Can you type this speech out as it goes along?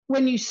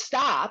when you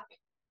stop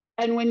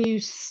and when you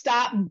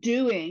stop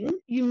doing,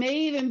 you may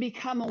even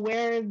become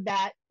aware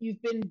that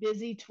you've been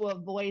busy to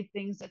avoid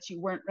things that you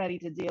weren't ready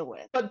to deal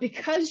with. But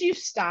because you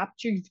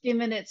stopped, you've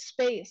given it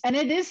space, and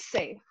it is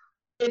safe.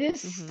 It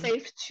is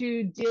safe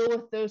to deal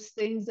with those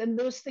things, and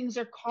those things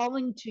are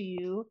calling to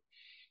you.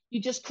 You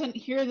just couldn't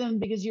hear them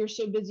because you were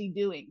so busy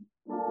doing.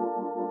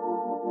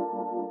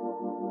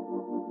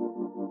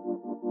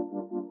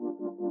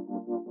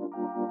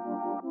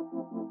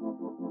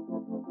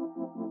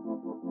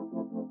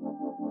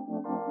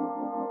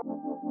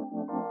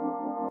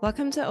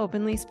 Welcome to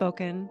Openly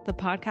Spoken, the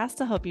podcast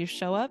to help you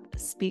show up,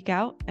 speak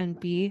out, and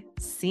be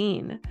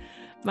seen.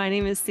 My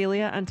name is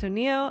Celia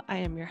Antonio. I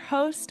am your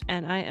host,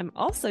 and I am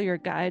also your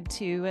guide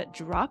to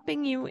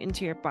dropping you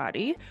into your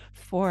body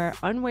for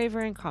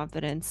unwavering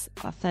confidence,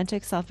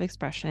 authentic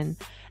self-expression,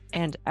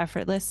 and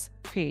effortless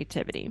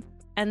creativity.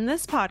 And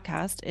this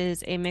podcast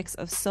is a mix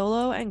of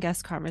solo and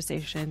guest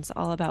conversations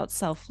all about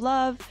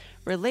self-love,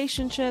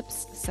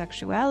 relationships,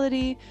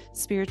 sexuality,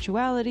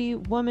 spirituality,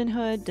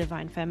 womanhood,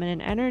 divine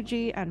feminine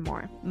energy, and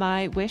more.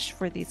 My wish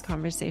for these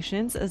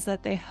conversations is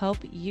that they help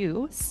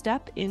you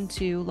step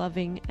into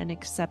loving and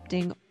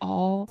accepting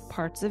all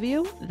parts of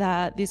you,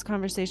 that these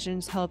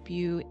conversations help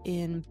you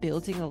in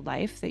building a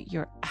life that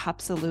you're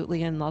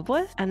absolutely in love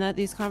with, and that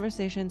these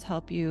conversations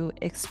help you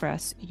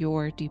express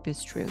your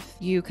deepest truth.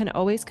 You can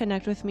always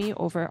connect with me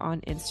over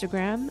on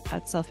Instagram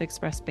at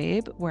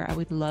selfexpressbabe, where I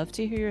would love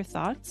to hear your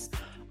thoughts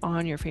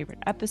on your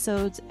favorite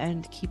episodes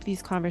and keep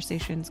these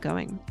conversations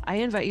going. I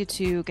invite you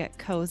to get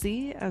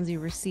cozy as you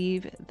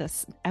receive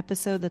this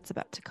episode that's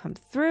about to come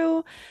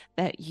through,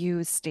 that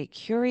you stay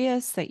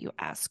curious, that you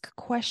ask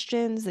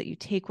questions, that you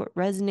take what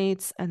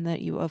resonates, and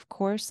that you, of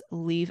course,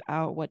 leave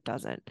out what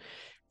doesn't.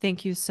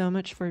 Thank you so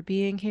much for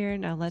being here.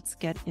 Now let's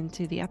get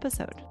into the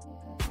episode.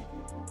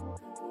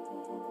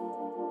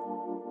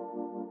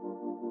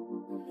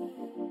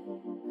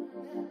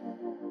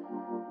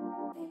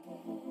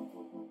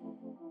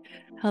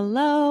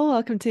 Hello,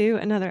 welcome to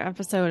another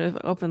episode of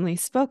Openly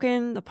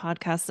Spoken, the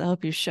podcast to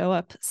help you show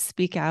up,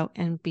 speak out,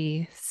 and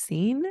be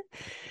seen.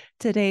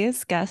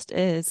 Today's guest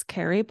is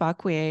Carrie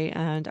Baquie,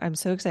 and I'm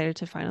so excited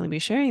to finally be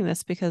sharing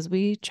this because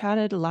we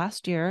chatted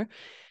last year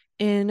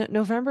in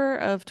November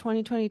of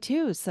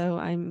 2022. So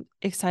I'm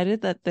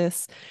excited that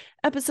this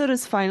episode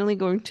is finally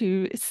going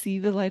to see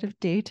the light of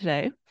day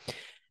today.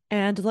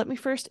 And let me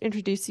first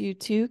introduce you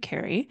to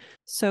Carrie.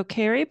 So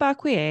Carrie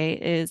Baquie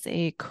is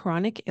a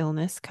chronic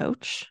illness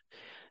coach.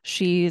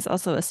 She's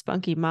also a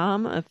spunky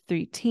mom of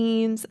 3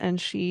 teens,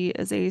 and she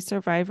is a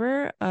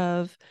survivor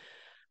of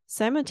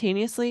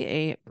simultaneously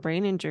a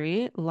brain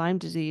injury, Lyme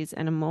disease,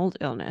 and a mold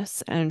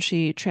illness. And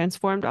she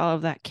transformed all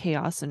of that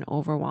chaos and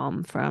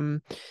overwhelm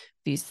from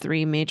these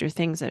 3 major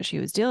things that she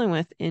was dealing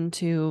with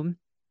into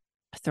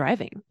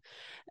thriving.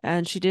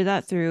 And she did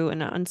that through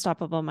an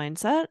unstoppable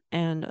mindset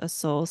and a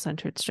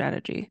soul-centered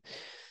strategy.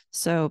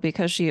 So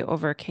because she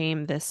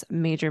overcame this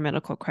major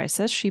medical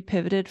crisis, she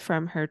pivoted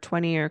from her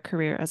 20-year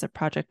career as a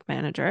project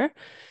manager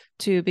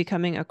to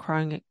becoming a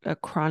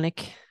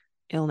chronic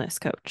illness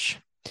coach.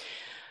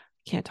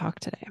 Can't talk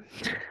today.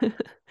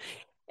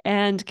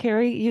 And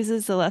Carrie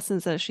uses the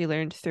lessons that she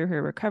learned through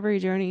her recovery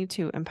journey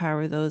to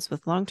empower those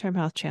with long-term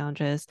health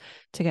challenges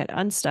to get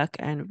unstuck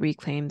and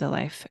reclaim the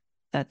life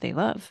that they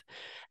love.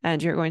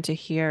 And you're going to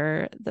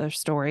hear the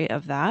story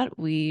of that.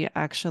 We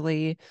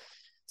actually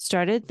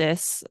started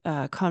this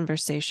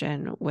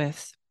conversation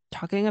with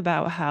talking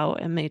about how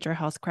a major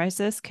health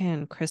crisis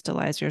can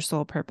crystallize your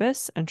soul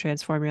purpose and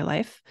transform your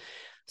life.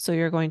 So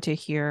you're going to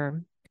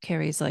hear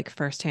Carrie's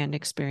firsthand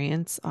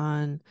experience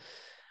on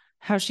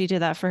how she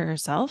did that for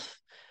herself.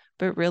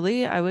 But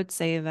really, I would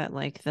say that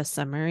the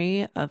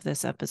summary of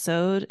this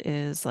episode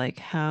is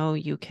how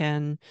you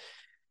can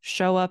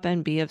show up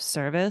and be of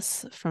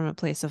service from a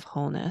place of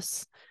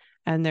wholeness.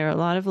 And there are a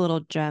lot of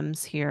little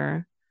gems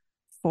here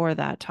for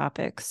that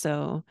topic.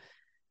 So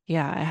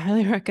yeah, I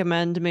highly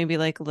recommend maybe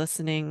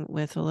listening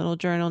with a little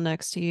journal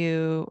next to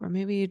you, or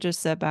maybe you just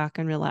sit back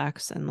and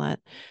relax and let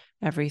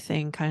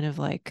everything kind of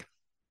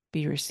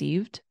be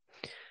received.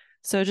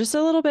 So just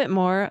a little bit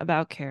more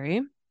about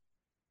Carrie.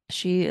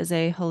 She is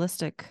a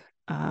holistic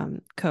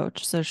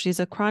coach. So she's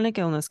a chronic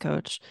illness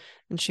coach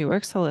and she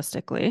works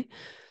holistically.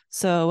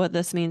 So what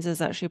this means is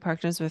that she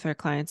partners with her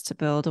clients to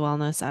build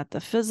wellness at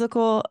the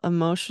physical,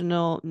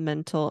 emotional,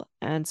 mental,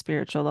 and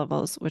spiritual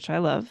levels, which I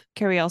love.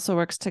 Carrie also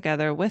works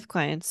together with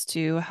clients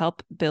to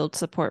help build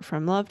support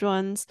from loved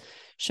ones,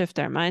 shift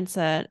their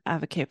mindset,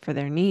 advocate for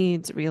their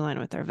needs, realign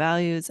with their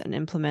values, and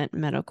implement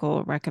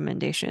medical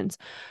recommendations.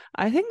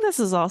 I think this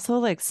is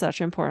also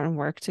such important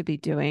work to be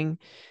doing,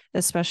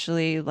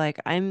 especially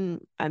I'm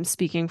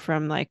speaking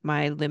from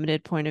my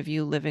limited point of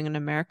view living in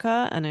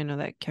America, and I know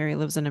that Carrie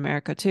lives in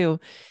America too,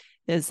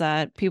 is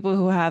that people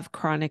who have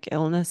chronic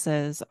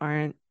illnesses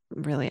aren't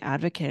really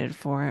advocated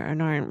for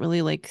and aren't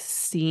really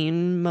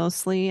seen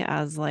mostly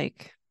as I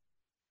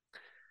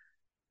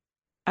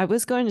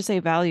was going to say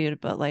valued,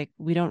 but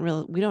we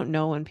don't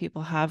know when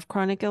people have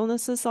chronic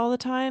illnesses all the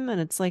time, and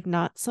it's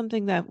not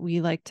something that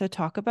we like to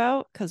talk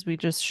about because we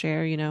just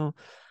share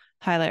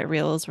highlight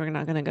reels. We're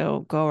not going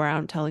to go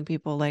around telling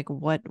people like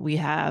what we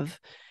have.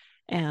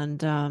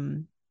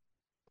 And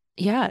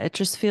yeah, it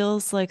just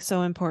feels like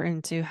so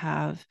important to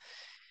have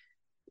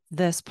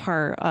this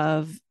part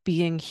of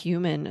being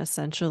human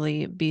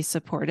essentially be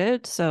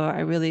supported. So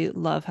I really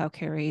love how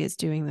Carrie is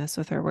doing this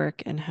with her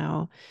work and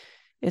how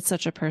it's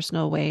such a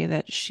personal way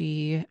that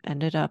she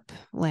ended up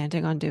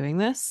landing on doing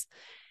this.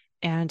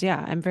 And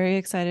yeah, I'm very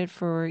excited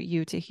for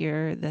you to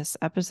hear this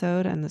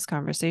episode and this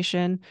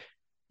conversation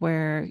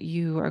where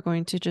you are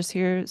going to just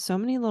hear so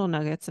many little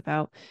nuggets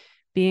about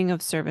being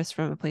of service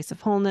from a place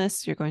of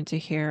wholeness. You're going to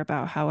hear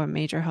about how a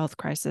major health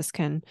crisis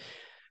can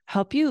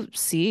help you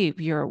see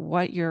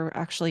what you're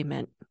actually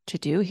meant to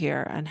do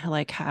here, and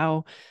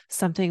how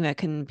something that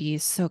can be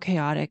so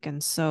chaotic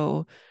and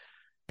so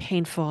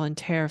painful and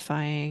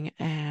terrifying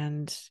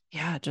and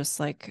yeah, just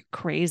like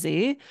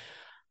crazy,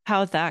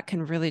 how that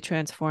can really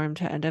transform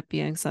to end up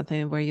being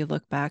something where you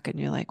look back and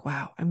you're like,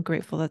 wow, I'm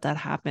grateful that that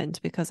happened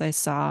because I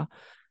saw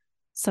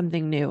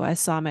something new. I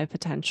saw my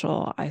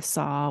potential. I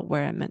saw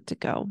where I meant to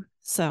go.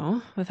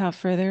 So without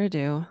further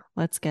ado,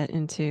 let's get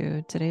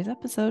into today's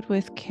episode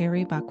with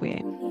Carrie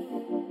Baquie.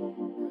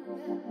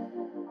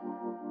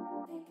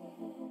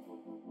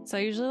 So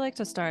I usually like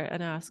to start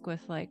and ask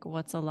with like,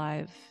 what's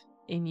alive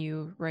in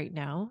you right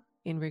now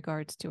in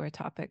regards to our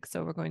topic.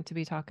 So we're going to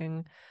be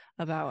talking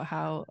about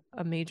how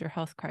a major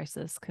health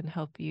crisis can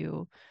help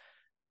you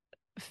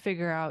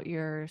figure out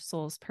your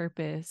soul's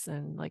purpose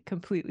and like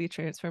completely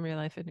transform your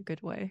life in a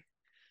good way.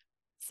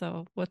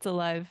 So what's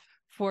alive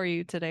for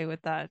you today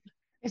with that?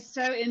 It's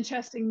so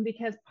interesting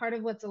because part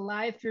of what's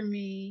alive for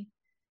me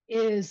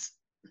is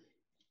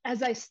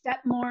as I step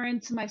more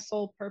into my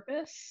soul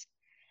purpose,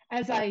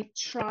 as I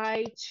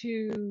try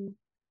to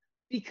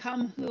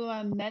become who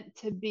I'm meant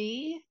to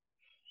be,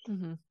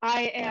 Mm-hmm.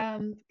 I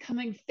am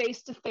coming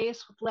face to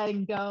face with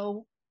letting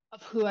go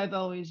of who I've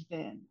always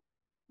been,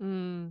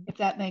 if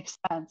that makes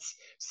sense.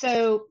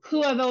 So,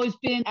 who I've always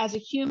been as a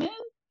human,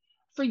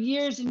 for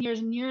years and years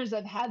and years,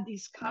 I've had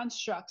these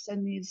constructs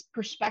and these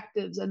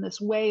perspectives and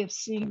this way of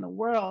seeing the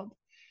world.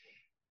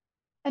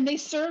 And they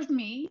served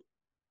me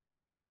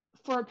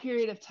for a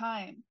period of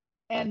time.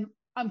 And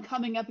I'm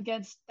coming up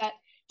against that.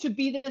 To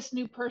be this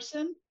new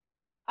person,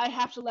 I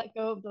have to let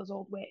go of those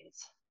old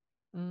ways.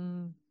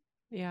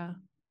 Yeah,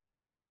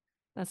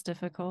 that's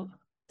difficult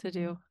to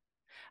do.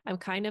 I'm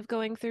kind of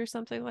going through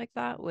something like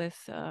that with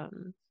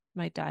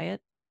my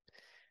diet.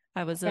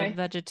 I was a Okay.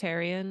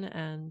 vegetarian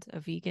and a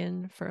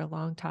vegan for a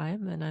long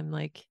time. And I'm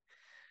like,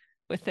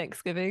 with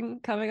Thanksgiving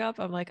coming up,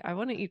 I'm like, I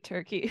want to eat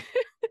turkey.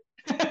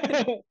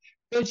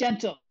 Go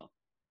gentle.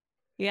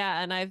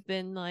 Yeah. And I've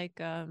been like,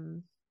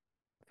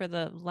 for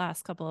the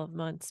last couple of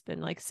months,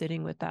 been like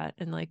sitting with that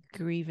and like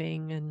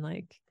grieving and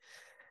like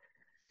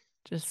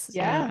just,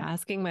 Yeah.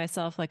 asking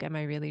myself, like, am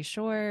I really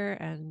sure?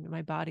 And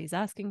my body's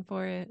asking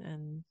for it.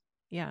 And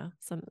yeah,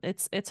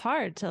 it's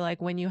hard to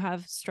like when you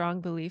have strong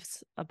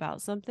beliefs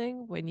about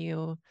something, when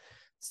you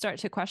start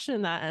to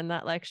question that and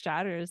that like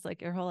shatters,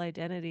 like your whole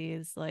identity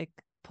is like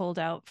pulled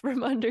out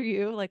from under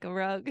you like a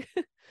rug.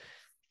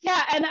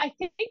 Yeah. And I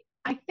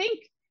think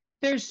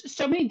there's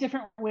so many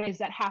different ways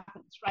that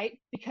happens, right?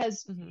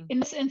 Because Mm-hmm. in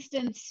this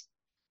instance,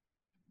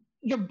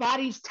 your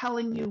body's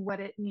telling you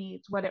what it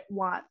needs, what it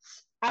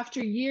wants.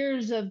 After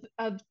years of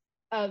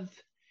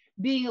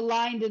being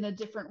aligned in a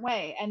different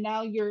way, and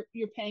now you're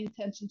paying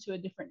attention to a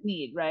different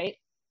need, right?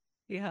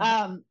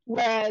 Yeah.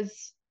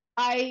 Whereas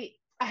I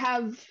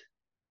have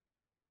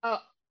a,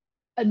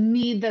 a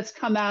need that's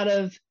come out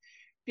of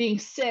being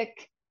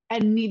sick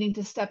and needing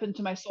to step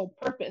into my soul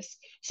purpose.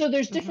 So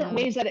there's different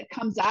Mm-hmm. ways that it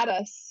comes at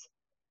us,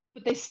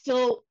 but there's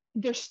still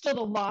the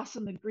loss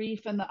and the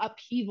grief and the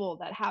upheaval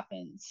that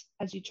happens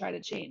as you try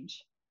to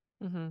change.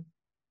 Mm-hmm.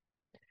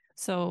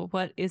 So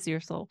what is your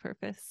soul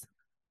purpose?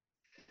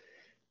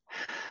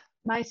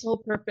 My soul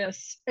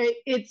purpose.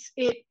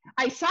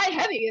 I sigh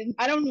heavy, and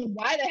I don't know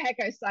why the heck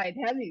I sighed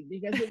heavy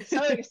because it's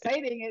so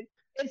exciting.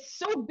 It's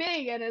so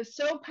big and it's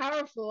so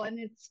powerful, and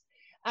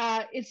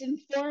it's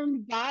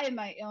informed by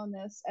my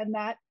illness, and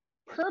that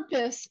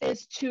purpose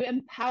is to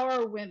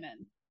empower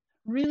women,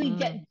 really Mm,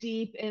 get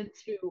deep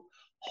into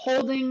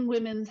holding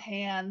women's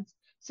hands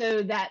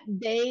so that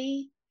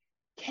they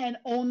can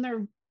own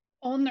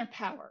their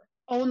power,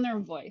 own their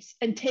voice,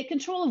 and take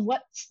control of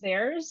what's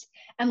theirs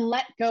and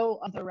let go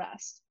of the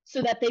rest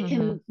so that they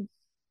mm-hmm. can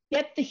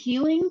get the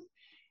healing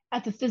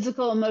at the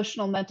physical,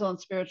 emotional, mental, and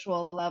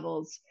spiritual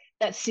levels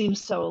that seem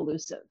so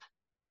elusive.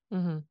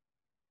 Mm-hmm.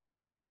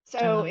 I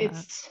So love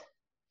that.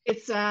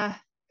 it's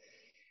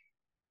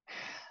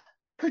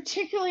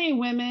particularly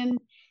women,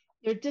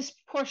 they're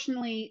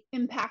disproportionately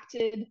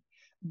impacted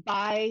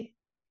by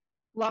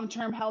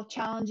long-term health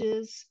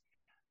challenges.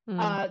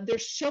 Mm,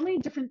 There's so many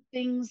different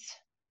things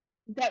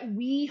that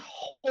we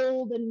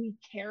hold and we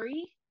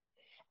carry.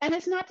 And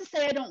it's not to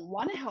say I don't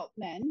want to help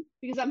men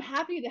because I'm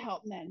happy to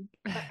help men,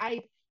 but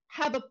I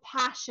have a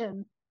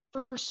passion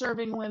for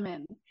serving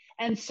women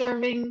and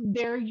serving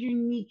their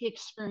unique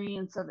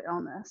experience of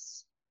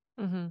illness.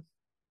 mm-hmm.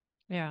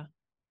 Yeah,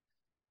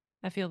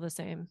 I feel the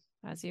same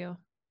as you.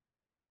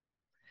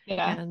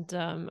 Yeah.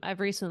 And I've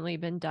recently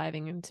been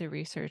diving into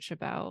research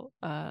about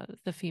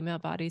the female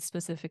body,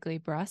 specifically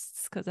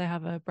breasts, because I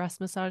have a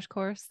breast massage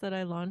course that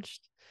I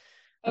launched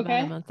about a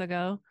Okay. month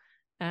ago.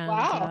 And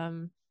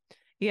Wow.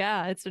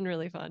 yeah, it's been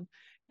really fun.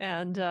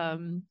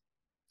 And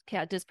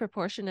yeah,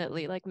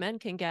 disproportionately, like men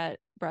can get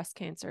breast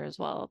cancer as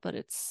well, but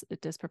it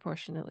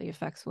disproportionately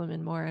affects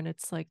women more. And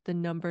it's like the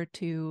number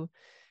two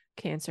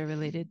cancer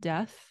related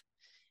death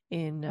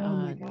in Oh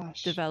my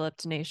gosh.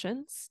 developed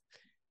nations.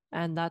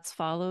 And that's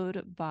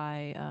followed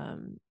by,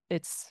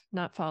 it's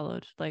not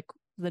followed, like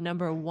the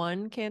number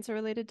one cancer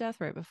related death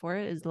right before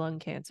it is lung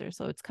cancer.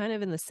 So it's kind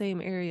of in the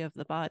same area of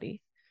the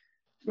body,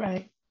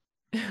 Right.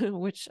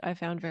 which I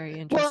found very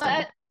Well,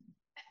 interesting.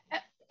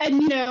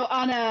 and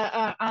on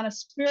a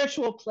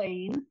spiritual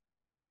plane,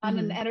 on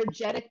an Hmm.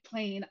 energetic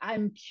plane,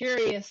 I'm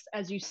curious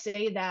as you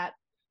say that,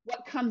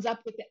 what comes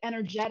up with the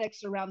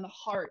energetics around the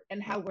heart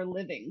and how we're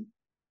living.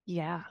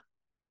 Yeah,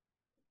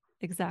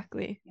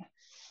 exactly. Yeah.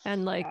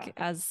 And like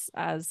Yeah.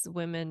 as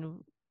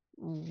women,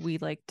 we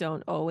like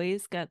don't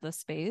always get the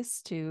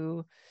space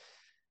to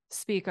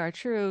speak our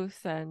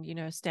truth and,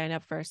 stand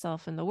up for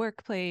ourselves in the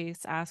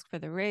workplace, ask for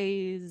the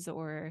raise,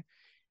 or,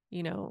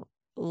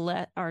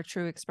 let our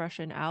true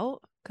expression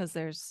out.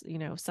 Because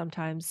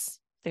sometimes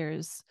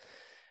there's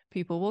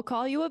people will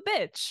call you a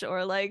bitch,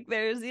 or like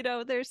there's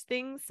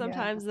things Yeah.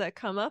 sometimes that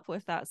come up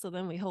with that. So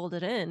then we hold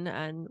it in.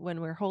 And when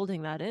we're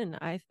holding that in,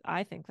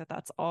 I think that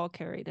that's all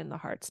carried in the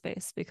heart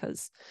space,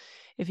 because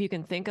if you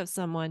can think of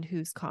someone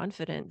who's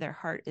confident, their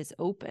heart is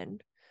open.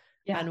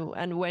 Yeah.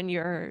 And when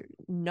you're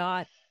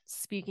not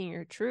speaking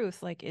your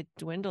truth, like it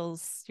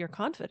dwindles your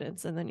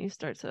confidence, and then you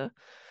start to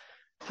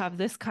have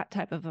this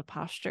type of a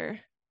posture.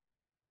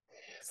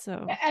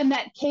 So And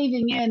that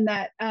caving in,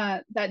 that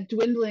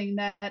dwindling,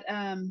 that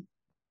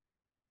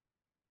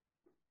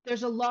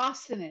there's a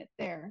loss in it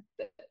there,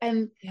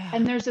 and yeah.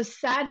 and there's a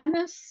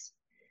sadness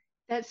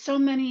that so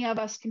many of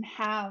us can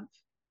have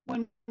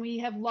when we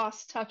have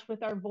lost touch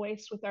with our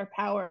voice, with our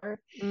power.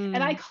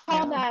 And I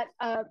call Yeah.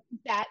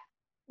 that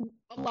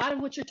a lot of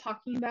what you're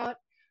talking about,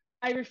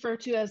 I refer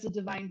to as the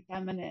divine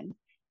feminine.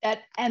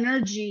 That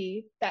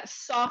energy, that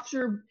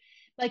softer,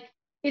 like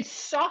it's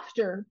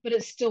softer, but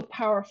it's still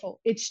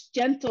powerful. It's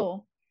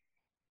gentle,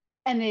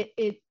 and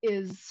it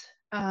is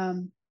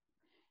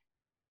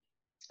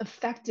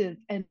effective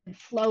and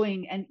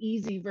flowing and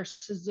easy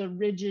versus the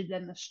rigid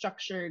and the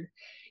structured.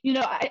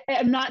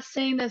 I'm not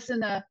saying this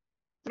in a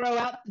throw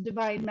out the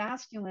divine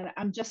masculine.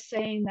 I'm just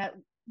saying that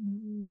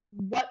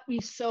what we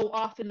so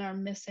often are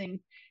missing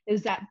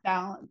is that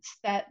balance,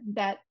 that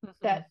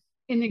Hmm.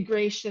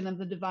 integration of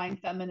the divine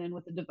feminine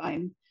with the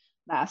divine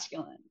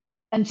masculine.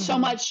 And so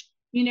Hmm. much,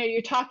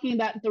 you're talking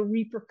about the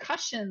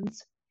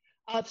repercussions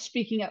of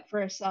speaking up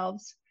for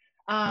ourselves,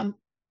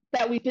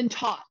 that we've been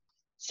taught.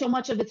 So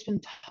much of it's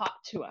been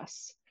taught to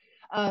us,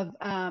 of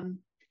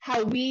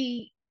how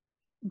we,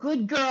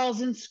 good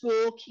girls in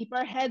school, keep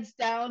our heads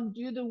down,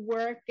 do the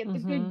work, get the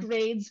good Hmm.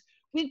 grades.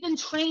 We've been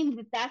trained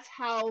that that's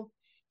how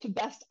to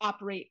best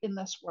operate in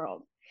this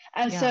world.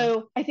 And Yeah.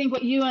 so I think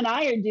what you and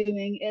I are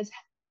doing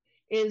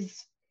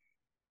is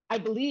I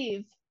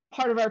believe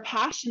part of our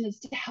passion is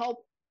to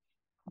help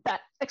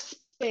that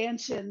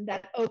expansion,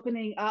 that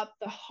opening up,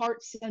 the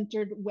heart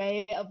centered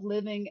way of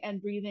living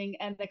and breathing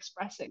and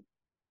expressing.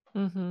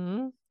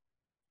 Hmm.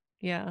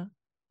 Yeah.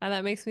 And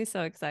that makes me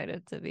so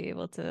excited to be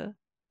able to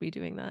be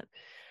doing that.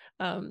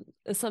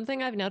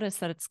 Something I've noticed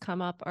that it's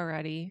come up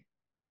already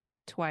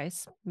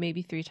twice,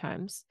 maybe three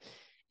times,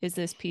 is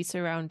this piece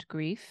around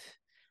grief.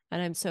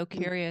 And I'm so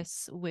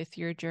curious with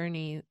your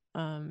journey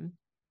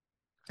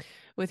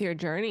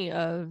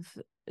of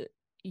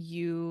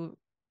you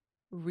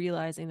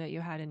realizing that you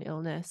had an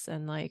illness,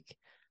 and like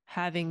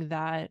having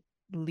that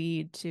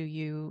lead to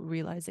you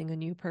realizing a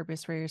new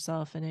purpose for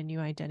yourself and a new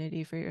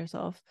identity for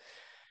yourself.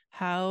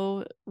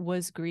 How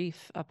was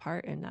grief a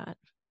part in that?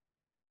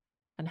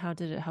 And how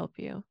did it help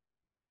you?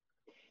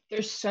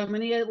 There's so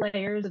many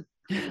layers of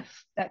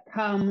grief that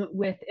come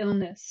with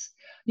illness.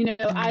 Mm,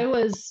 I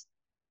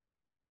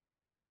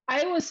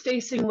was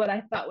facing what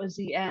I thought was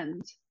the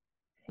end.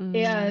 mm,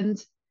 And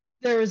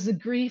there was the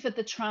grief at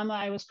the trauma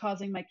I was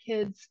causing my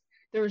kids.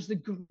 There was the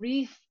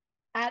grief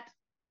at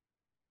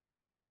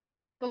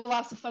the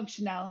loss of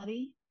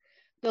functionality,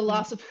 the mm,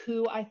 loss of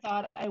who I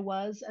thought I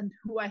was and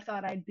who I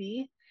thought I'd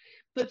be.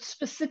 But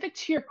specific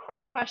to your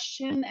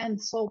question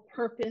and soul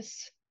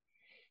purpose,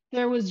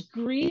 there was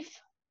grief,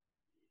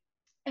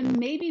 and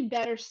maybe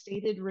better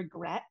stated,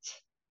 regret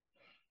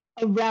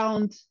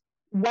around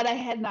what I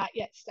had not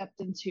yet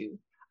stepped into.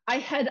 I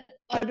had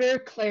utter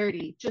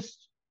clarity,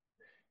 just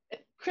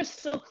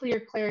crystal clear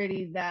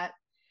clarity, that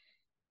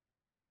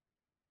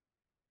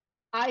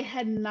I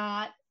had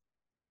not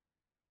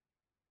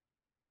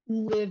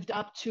lived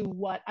up to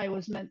what I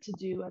was meant to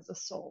do as a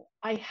soul.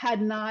 I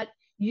had not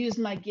used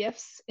my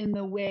gifts in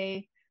the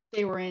way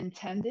they were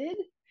intended.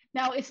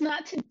 Now, it's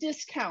not to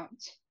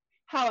discount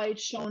how I'd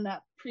shown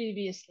up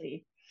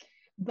previously,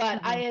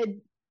 but I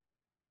mhm,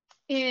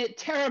 had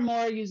Tara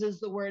Moore uses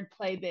the word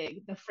play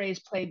big, the phrase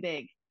play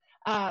big.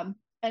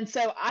 And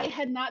so I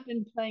had not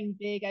been playing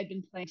big, I'd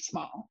been playing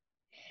small.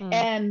 Mm.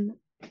 And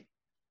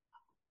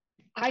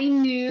I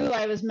knew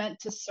I was meant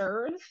to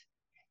serve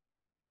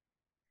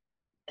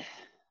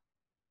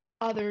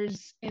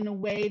others in a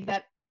way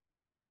that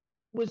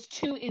was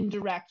too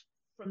indirect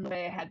from the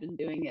way I had been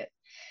doing it.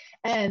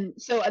 And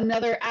so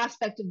another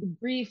aspect of the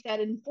grief that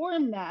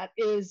informed that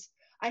is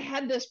I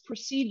had this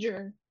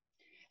procedure,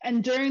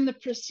 and during the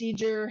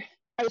procedure,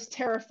 I was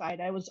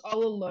terrified. I was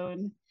all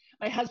alone.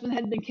 My husband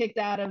had been kicked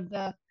out of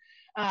the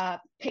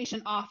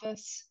patient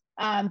office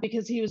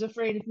because he was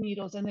afraid of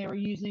needles, and they were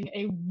using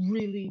a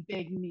really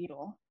big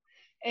needle.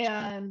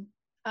 And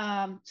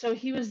so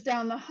he was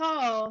down the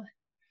hall.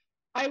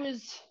 I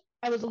was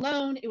I was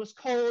alone. It was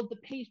cold.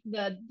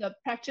 The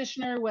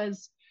practitioner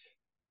was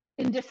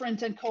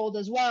indifferent and cold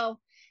as well.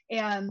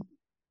 And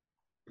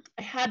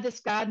I had this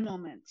God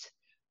moment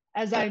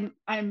as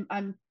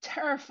I'm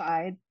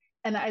terrified,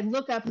 and I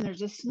look up and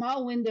there's a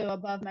small window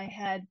above my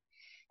head,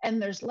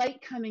 and there's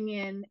light coming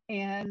in,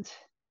 and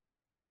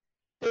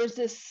there's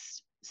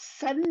this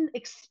sudden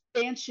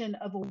expansion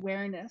of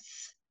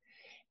awareness,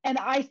 and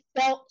I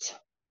felt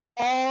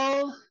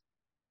all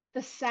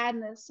the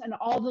sadness and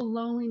all the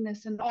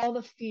loneliness and all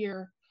the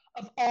fear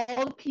of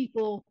all the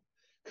people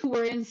who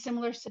were in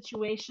similar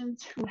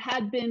situations, who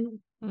had been,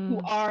 who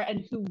are,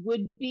 and who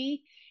would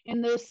be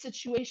in those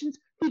situations,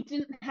 who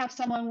didn't have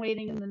someone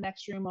waiting in the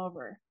next room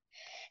over.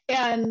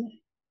 And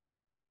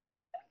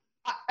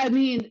I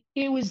mean,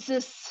 it was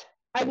this,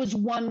 I was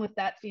one with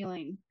that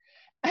feeling.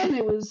 And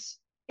it was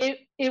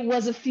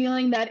a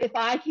feeling that if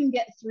I can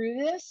get through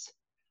this,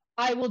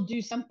 I will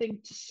do something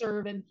to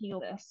serve and heal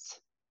this.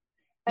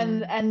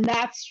 And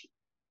that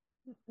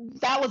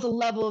was a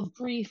level of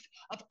grief,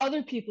 of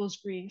other people's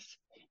grief,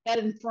 that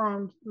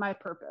informed my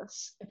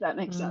purpose, if that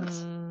makes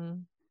sense.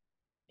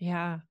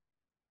 Yeah.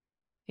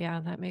 Yeah,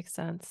 that makes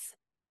sense.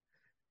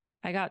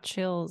 I got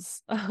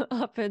chills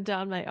up and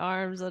down my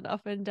arms and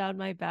up and down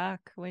my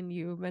back when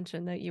you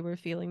mentioned that you were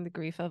feeling the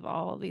grief of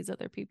all these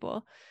other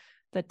people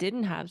that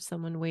didn't have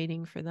someone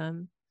waiting for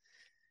them.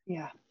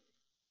 Yeah.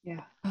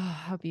 Yeah. Oh,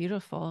 how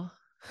beautiful.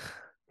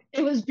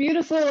 It was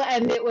beautiful,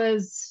 and it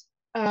was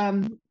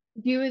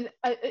you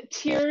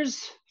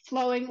tears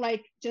flowing,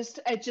 like just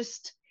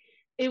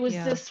it was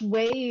Yeah. this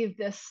wave,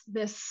 this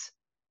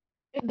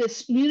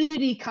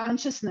unity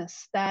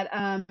consciousness that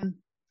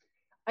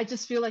I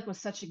just feel like was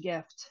such a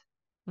gift.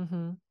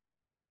 Mm-hmm.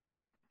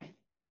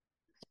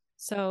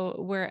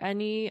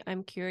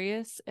 I'm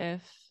curious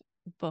if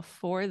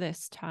before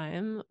this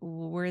time,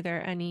 were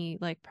there any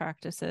like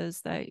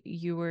practices that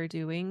you were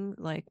doing,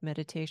 like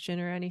meditation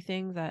or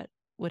anything that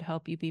would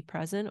help you be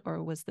present?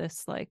 Or was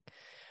this like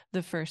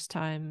the first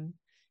time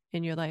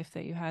in your life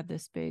that you had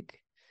this big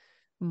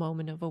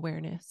moment of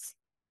awareness?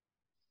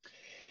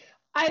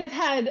 I've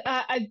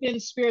been a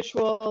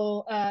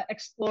spiritual Okay.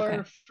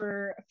 explorer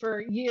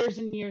for years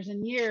and years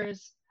and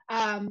years.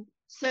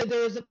 So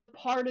there was a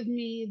part of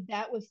me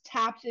that was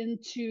tapped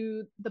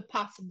into the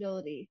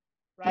possibility,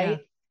 Yeah. right,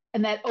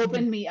 and that Mm-hmm.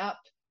 opened me up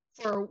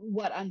for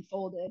what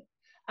unfolded.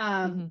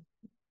 Um, Mm-hmm.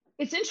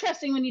 it's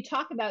interesting when you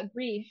talk about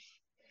grief,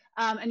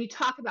 and you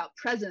talk about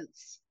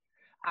presence.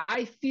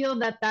 I feel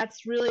that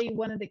that's really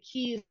one of the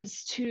keys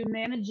to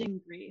managing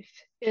grief.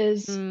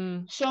 Is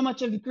Mm, so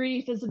much of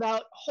grief is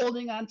about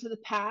holding on to the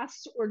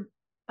past, or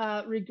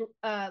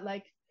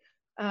like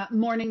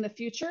mourning the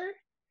future,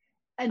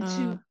 and uh,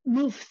 to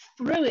move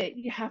through it,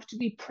 you have to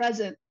be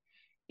present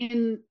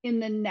in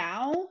the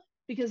now,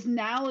 because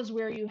now is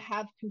where you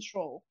have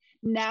control.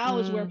 Now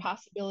is where mm,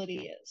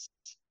 possibility is,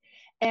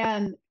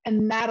 and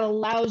that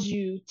allows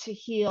you to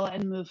heal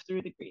and move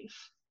through the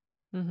grief.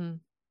 mm-hmm.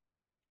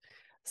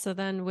 So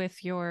then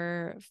with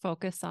your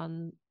focus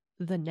on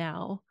the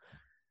now,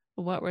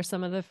 what were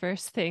some of the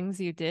first things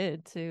you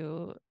did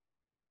to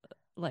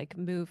like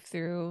move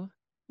through,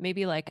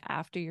 maybe like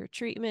after your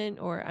treatment?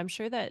 Or I'm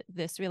sure that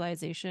this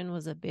realization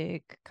was a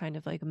big kind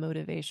of like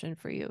motivation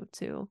for you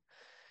to,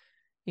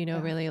 Yeah.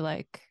 really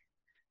like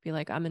be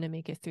like, I'm going to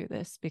make it through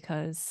this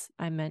because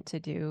I meant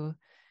to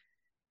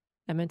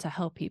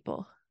help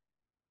people.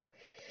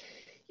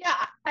 Yeah,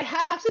 I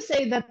have to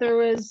say that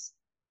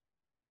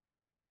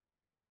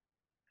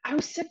I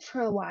was sick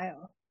for a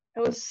while. I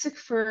was sick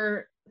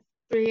for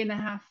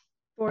 3.5,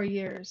 4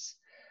 years.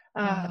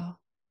 Uh, Wow.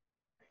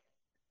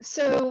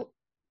 so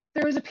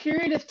there was a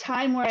period of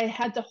time where I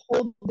had to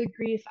hold the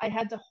grief. I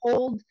had to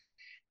hold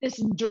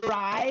this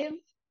drive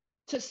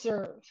to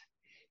serve.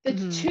 The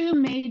Mm-hmm. two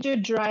major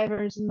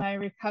drivers in my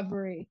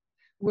recovery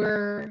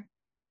were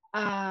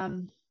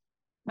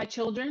my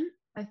children,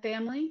 my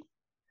family,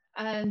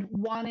 and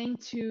wanting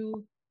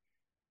to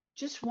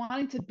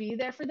be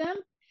there for them,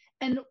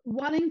 and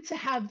wanting to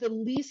have the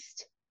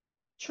least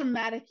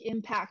traumatic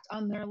impact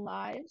on their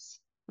lives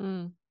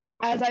Mm,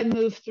 as I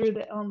moved through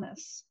the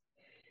illness.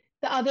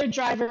 The other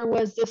driver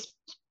was this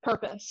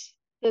purpose,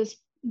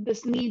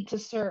 this need to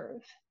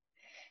serve.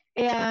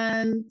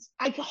 And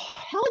I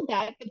held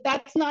that, but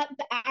that's not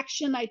the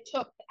action I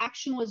took. The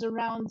action was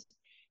around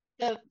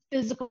the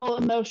physical,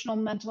 emotional,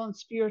 mental, and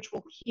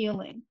spiritual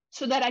healing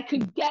so that I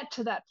could get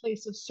to that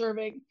place of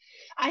serving.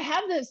 I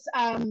have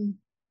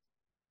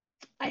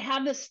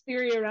this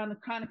theory around the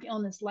chronic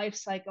illness life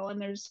cycle, and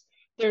there's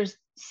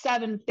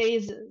 7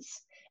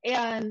 phases.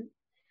 And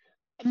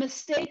a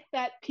mistake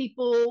that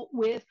people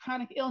with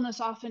chronic illness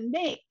often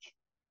make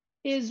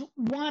is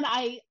one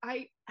I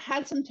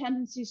had some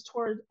tendencies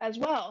toward as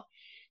well.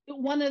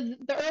 One of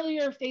the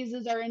earlier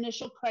phases are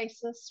initial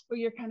crisis, where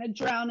you're kind of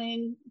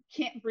drowning,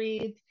 can't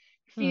breathe,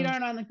 feet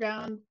aren't on the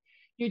ground,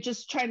 you're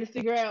just trying to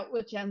figure out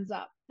which ends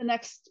up. The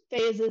next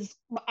phase is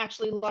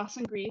actually loss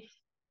and grief.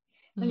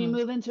 Then you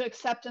move into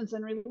acceptance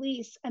and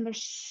release, and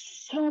there's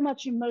so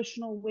much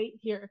emotional weight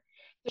here.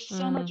 There's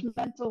so much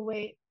mental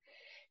weight,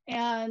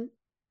 and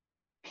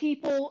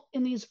people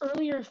in these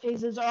earlier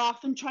phases are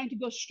often trying to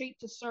go straight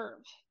to serve.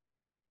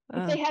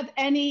 If they have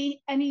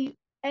any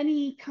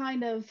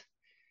kind of,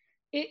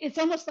 it's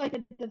almost like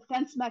a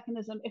defense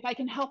mechanism. If I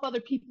can help other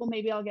people,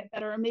 maybe I'll get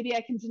better, or maybe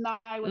I can deny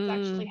what's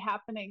actually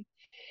happening,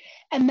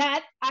 and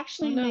that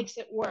actually makes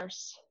it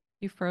worse.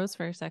 You froze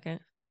for a second.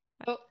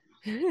 Oh,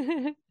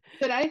 did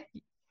I?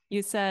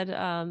 You said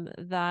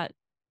that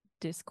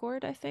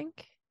discord, I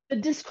think. The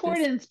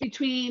discordance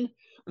between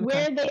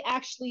where they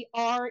actually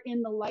are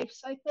in the life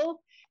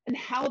cycle and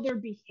how they're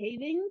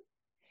behaving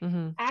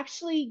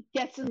actually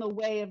gets in the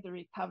way of the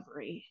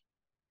recovery.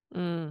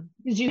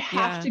 Because you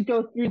have to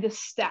go through the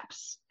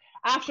steps.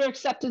 After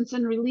acceptance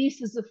and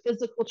release is the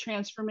physical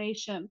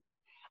transformation.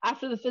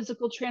 After the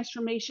physical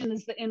transformation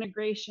is the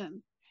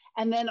integration.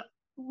 And then,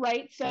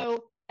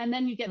 and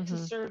then you get to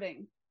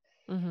serving.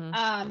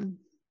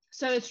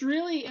 So it's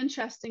really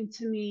interesting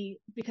to me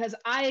because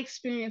I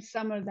experienced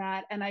some of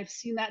that, and I've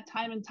seen that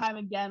time and time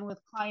again with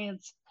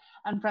clients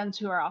and friends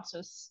who are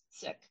also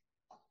sick.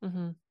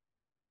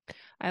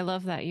 I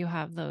love that you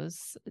have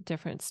those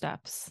different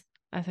steps.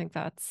 I think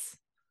that's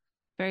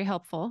very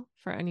helpful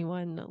for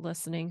anyone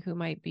listening who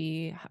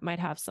might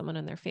have someone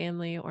in their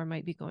family or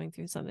might be going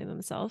through something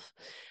themselves.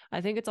 I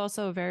think it's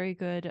also a very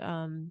good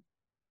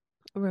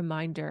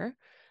reminder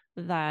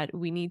that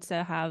we need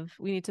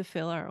to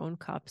fill our own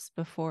cups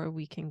before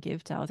we can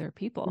give to other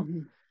people.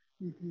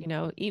 You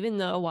know, even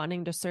though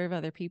wanting to serve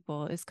other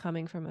people is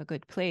coming from a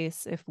good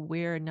place, if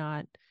we're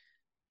not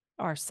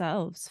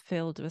ourselves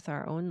filled with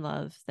our own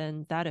love,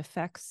 then that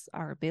affects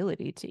our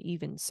ability to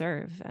even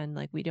serve. And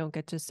like, we don't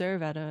get to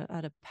serve at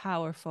a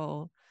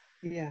powerful,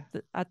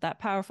 at that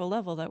powerful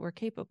level that we're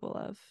capable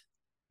of.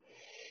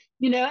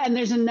 You know, and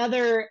there's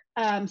another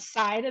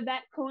side of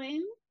that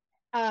coin.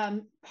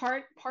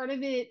 Part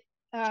of it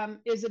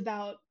is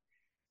about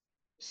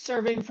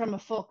serving from a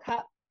full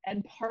cup,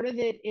 and part of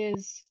it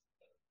is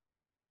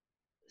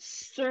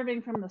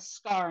serving from the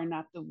scar,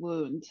 not the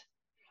wound.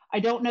 I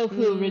don't know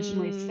who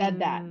originally said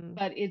that,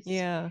 but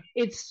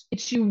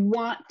it's you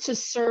want to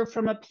serve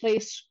from a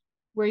place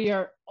where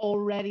you're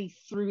already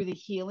through the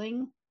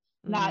healing,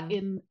 not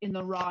in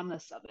the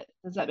rawness of it.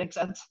 Does that make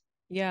sense?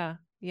 Yeah,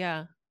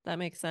 that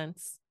makes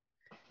sense.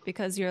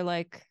 Because you're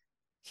like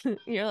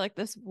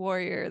this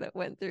warrior that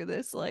went through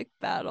this like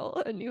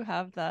battle, and you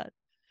have that,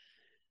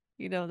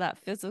 you know, that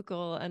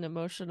physical and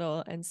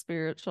emotional and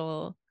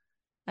spiritual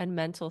and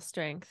mental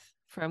strength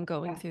from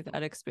going through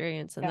that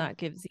experience. And that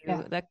gives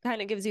you, that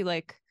kind of gives you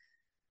like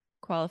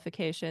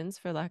qualifications,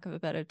 for lack of a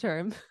better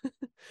term,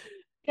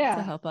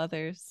 to help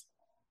others.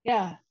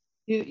 Yeah.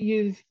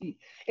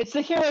 It's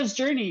the hero's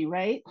journey,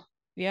 right?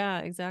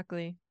 Yeah,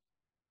 exactly.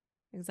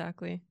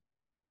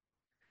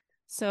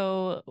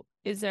 So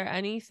is there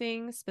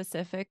anything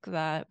specific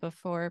that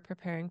before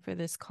preparing for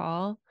this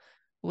call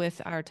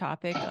with our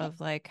topic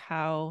of like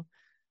how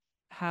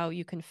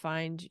you can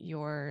find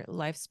your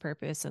life's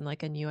purpose and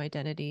like a new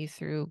identity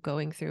through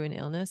going through an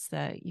illness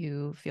that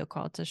you feel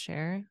called to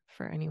share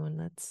for anyone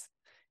that's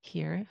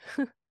here?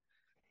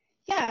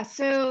 Yeah.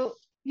 So,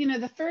 you know,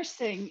 the first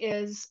thing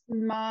is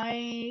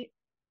my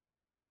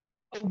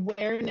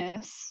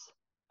awareness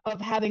of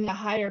having a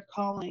higher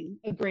calling,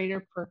 a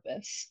greater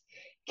purpose,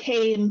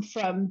 came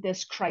from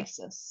this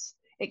crisis.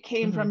 It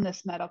came from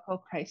this medical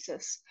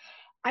crisis.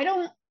 I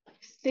don't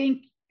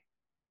think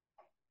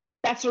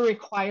that's a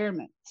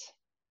requirement.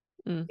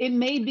 It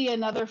may be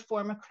another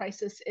form of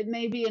crisis. It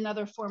may be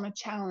another form of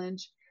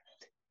challenge,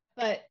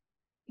 but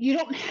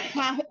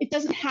it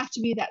doesn't have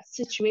to be that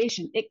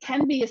situation. It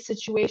can be a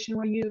situation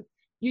where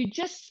you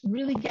just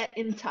really get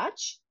in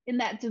touch in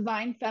that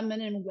divine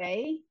feminine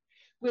way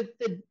with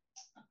the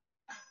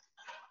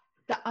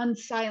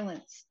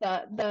unsilence,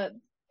 the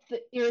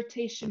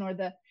irritation, or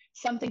the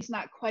something's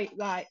not quite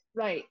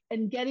right,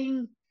 and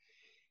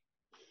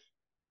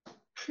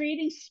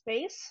creating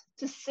space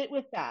to sit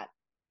with that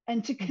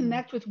and to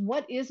connect with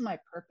what is my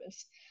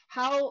purpose.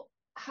 How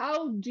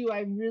do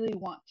I really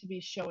want to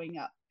be showing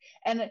up?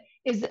 And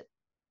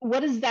what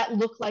does that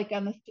look like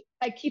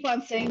I keep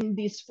on saying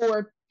these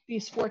four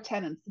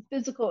tenets: the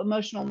physical,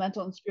 emotional,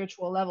 mental, and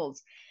spiritual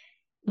levels.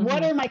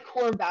 What are my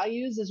core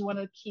values is one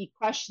of the key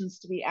questions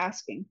to be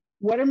asking.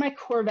 What are my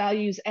core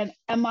values, and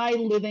am I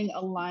living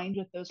aligned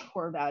with those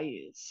core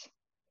values?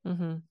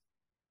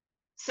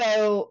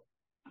 So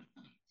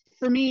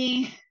for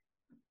me,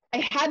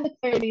 I had the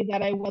clarity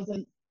that I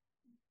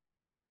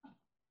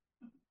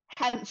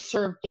hadn't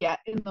served yet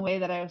in the way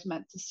that I was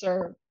meant to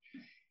serve.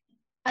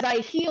 As I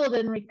healed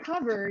and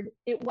recovered,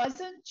 it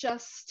wasn't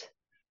just,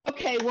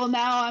 okay, well,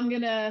 now I'm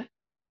going to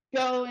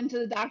go into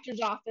the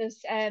doctor's office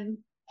and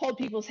hold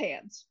people's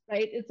hands,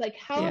 right? It's like,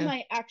 how am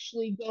I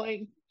actually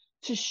going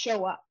to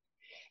show up?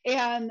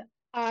 And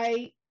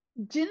I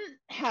didn't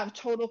have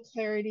total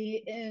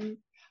clarity in,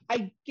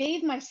 I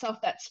gave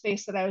myself that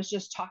space that I was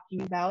just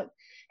talking about.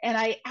 And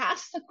I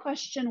asked the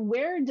question,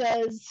 where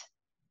does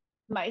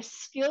my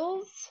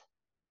skills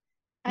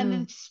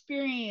and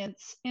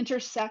experience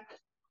intersect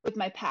with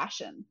my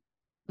passion?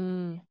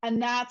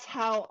 And that's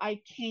how I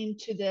came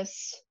to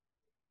this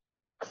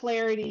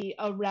clarity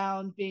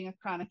around being a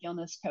chronic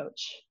illness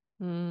coach.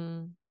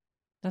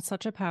 That's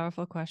such a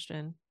powerful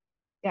question.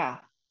 Yeah.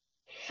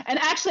 And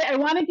actually, I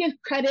want to give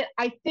credit.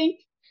 I think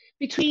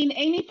between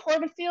Amy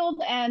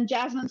Porterfield and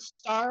Jasmine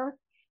Starr,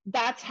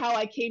 that's how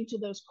I came to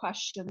those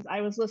questions.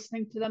 I was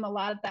listening to them a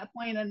lot at that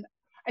point, and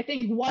I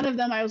think one of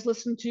them I was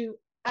listening to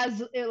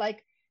as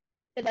like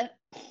I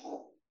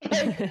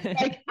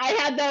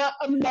had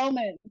a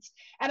moment.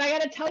 And I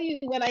got to tell you,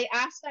 when I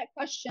asked that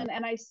question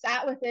and I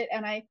sat with it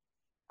and I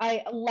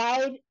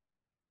allowed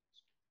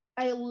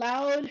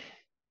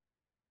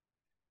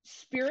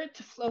spirit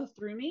to flow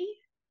through me.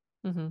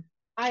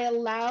 I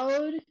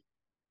allowed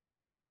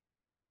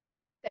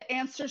the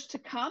answers to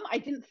come. I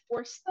didn't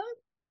force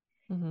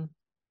them.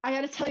 I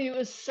got to tell you, it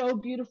was so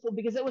beautiful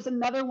because it was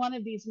another one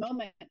of these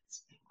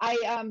moments.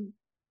 I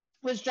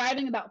was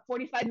driving about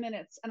 45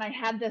 minutes and I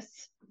had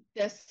this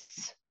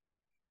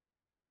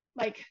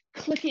like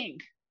clicking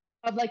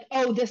of like,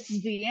 oh, this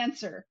is the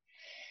answer.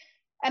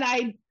 And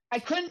I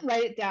couldn't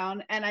write it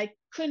down, and I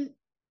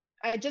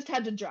just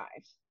had to drive.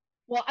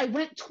 Well, I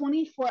went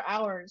 24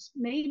 hours,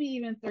 maybe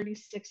even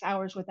 36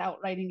 hours without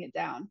writing it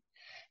down.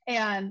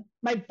 And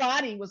my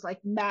body was like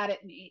mad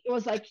at me. It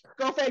was like,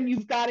 girlfriend,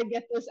 you've got to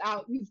get this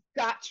out. You've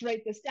got to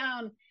write this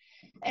down.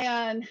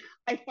 And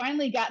I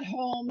finally got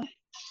home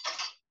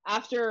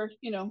after,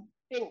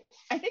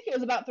 I think it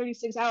was about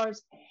 36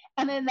 hours.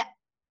 And then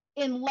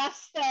in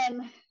less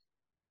than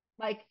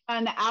like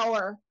an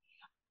hour,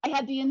 I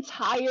had the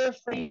entire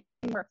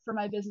framework for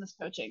my business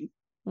coaching.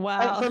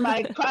 Wow. For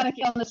my chronic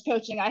illness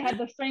coaching. I had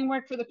the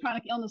framework for the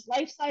chronic illness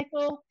life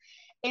cycle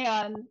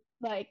and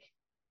like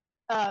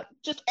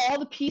just all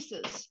the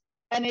pieces.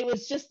 And it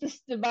was just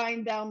this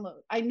divine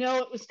download. I know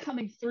it was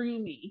coming through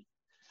me.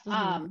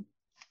 And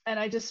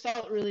I just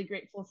felt really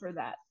grateful for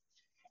that.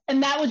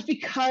 And that was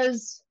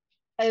because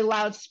I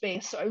allowed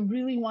space. So I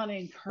really want to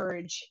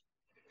encourage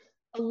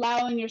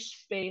allowing your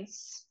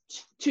space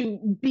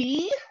to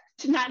be,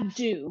 to not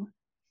do.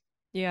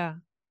 Yeah.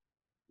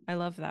 I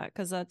love that,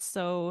 because that's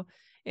so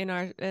in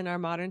our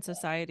modern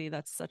society,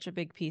 that's such a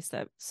big piece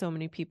that so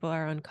many people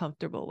are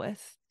uncomfortable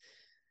with.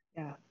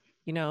 Yeah.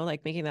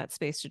 Like making that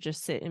space to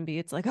just sit and be,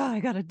 it's like, oh, I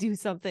got to do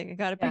something. I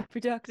got to be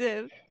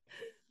productive.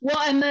 Well,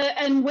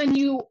 and when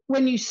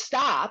you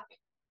stop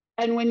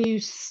and when you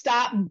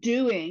stop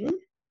doing,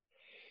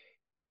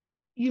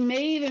 you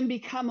may even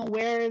become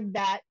aware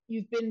that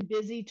you've been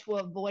busy to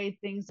avoid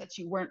things that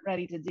you weren't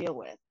ready to deal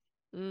with.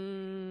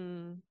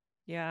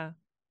 Yeah.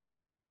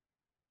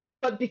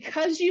 But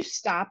because you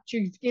stopped,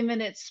 you've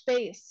given it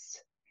space.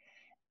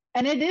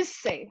 And it is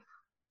safe.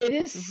 It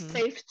is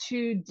safe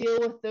to deal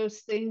with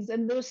those things.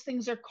 And those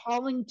things are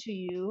calling to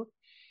you.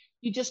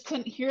 You just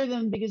couldn't hear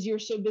them because you were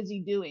so busy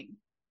doing.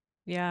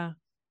 Yeah.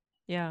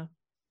 Yeah.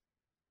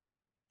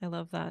 I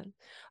love that.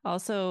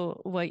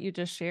 Also, what you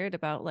just shared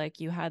about,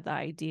 like, you had the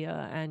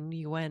idea and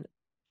you went,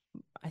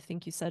 I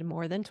think you said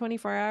more than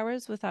 24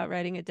 hours without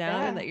writing it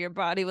down, and that your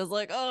body was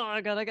like, oh, I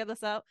gotta get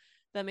this out.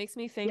 That makes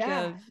me think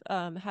of,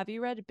 have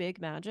you read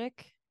Big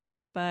Magic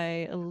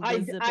by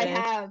Elizabeth? I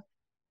have.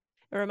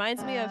 It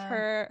reminds me of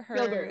her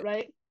Gilbert,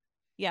 right?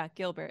 Yeah,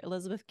 Gilbert,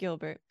 Elizabeth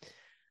Gilbert.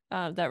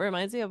 That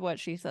reminds me of what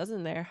she says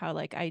in there, how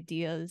like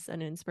ideas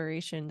and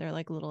inspiration, they're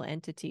like little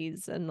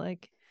entities, and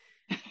like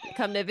they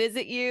come to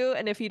visit you,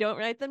 and if you don't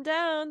write them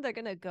down, they're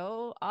gonna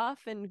go off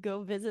and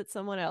go visit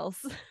someone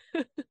else.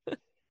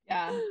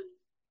 Yeah.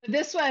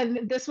 This one,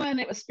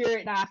 it was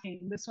spirit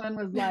knocking. This one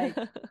was like,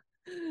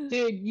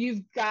 dude,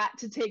 you've got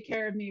to take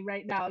care of me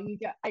right now.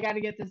 I got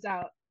to get this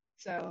out.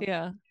 So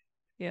yeah.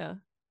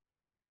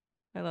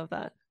 I love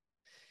that.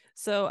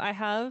 So I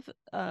have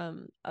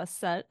a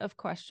set of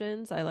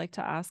questions I like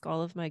to ask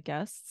all of my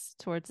guests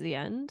towards the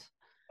end.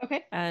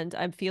 Okay. And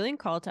I'm feeling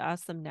called to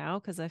ask them now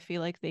because I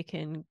feel like they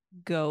can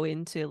go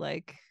into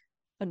like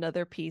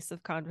another piece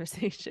of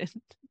conversation.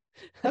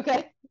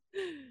 Okay.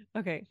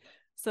 Okay.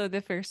 So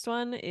the first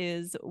one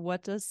is,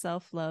 what does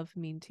self-love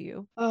mean to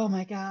you? Oh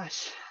my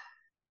gosh.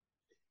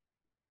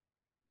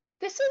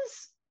 This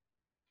is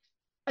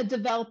a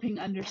developing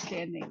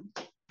understanding.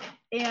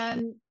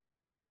 And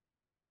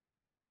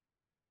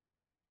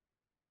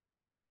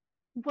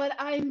what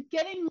I'm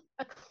getting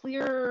a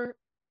clearer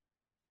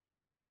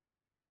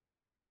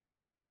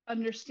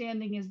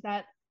understanding is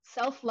that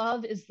self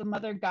love is the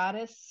mother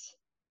goddess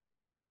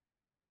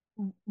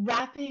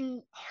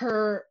wrapping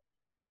her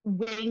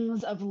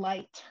wings of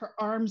light, her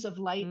arms of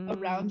light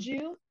around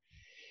you,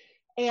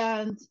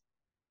 and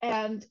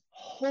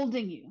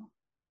holding you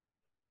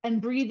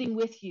and breathing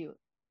with you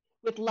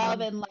with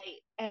love and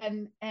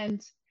light,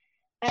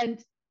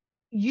 and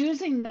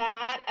using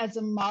that as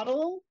a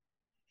model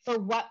for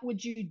what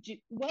would you do,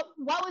 what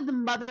would the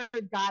mother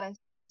goddess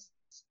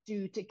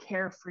do to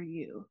care for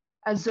you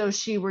as though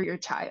she were your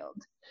child.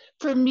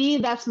 For me,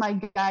 that's my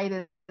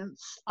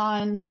guidance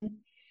on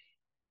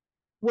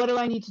what do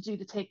I need to do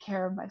to take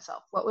care of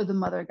myself. What would the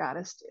mother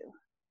goddess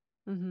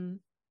do? Mm-hmm.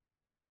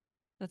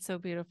 That's so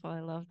beautiful. I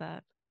love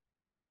that,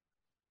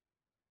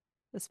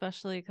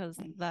 especially because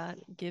that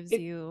gives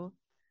you,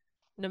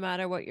 no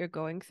matter what you're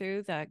going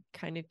through, that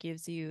kind of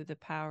gives you the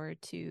power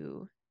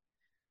to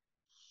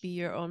be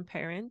your own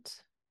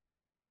parent,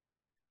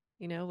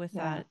 you know, with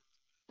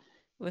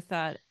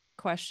that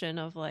question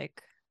of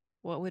like,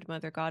 what would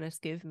mother goddess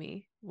give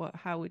me?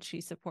 How would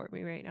she support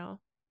me right now?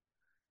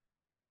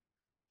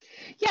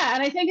 Yeah,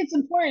 and I think it's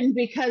important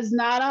because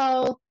not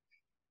all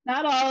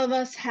of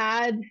us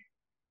had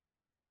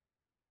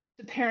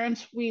the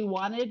parents we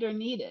wanted or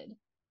needed,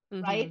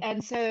 right? Mm-hmm.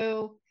 And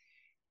so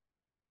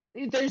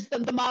there's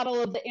the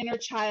model of the inner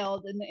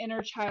child and the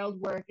inner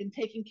child work and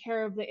taking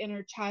care of the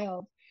inner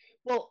child.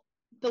 Well,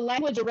 the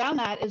language around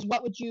that is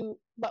how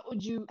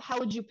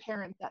would you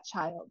parent that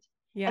child?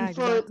 Yeah, And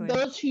for exactly.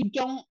 those who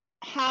don't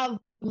have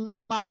the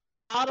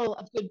model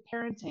of good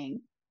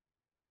parenting,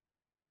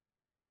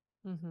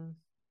 Mm-hmm.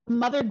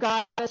 mother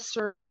goddess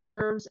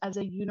serves as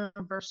a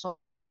universal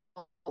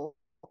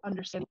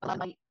understanding of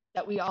light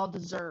that we all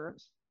deserve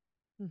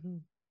Mm-hmm.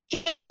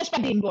 just by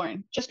being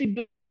born,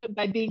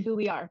 by being who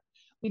we are.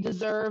 We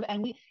deserve,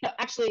 and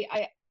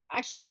I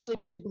actually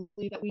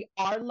believe that we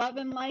are love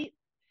and light,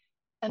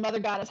 and Mother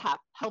Goddess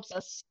helps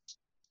us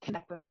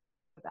connect with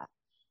that.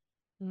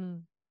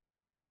 Mm.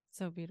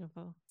 So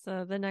beautiful.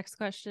 So the next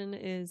question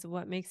is,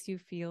 what makes you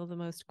feel the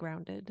most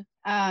grounded?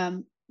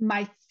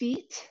 My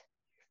feet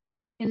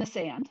in the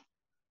sand,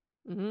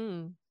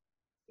 Mm.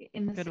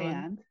 in the Good one.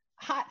 sand,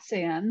 hot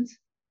sand,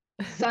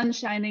 sun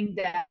shining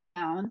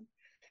down,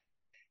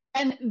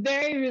 and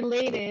very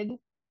related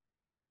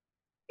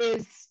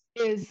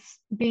is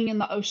being in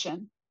the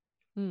ocean.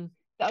 Mm.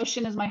 The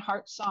ocean is my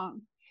heart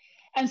song.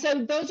 And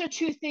so those are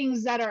two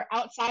things that are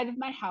outside of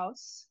my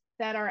house,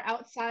 that are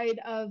outside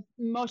of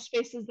most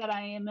spaces that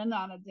I am in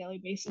on a daily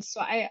basis.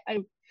 So I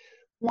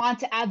want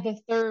to add the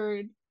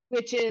third,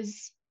 which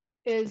is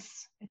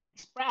it's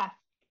breath.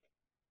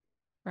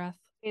 Breath.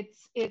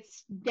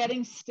 It's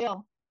getting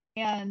still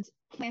and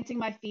planting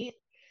my feet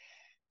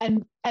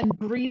and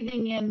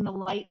breathing in the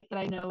light that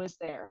I know is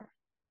there,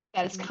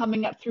 that is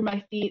coming up through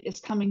my feet, is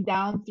coming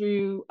down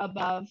through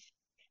above,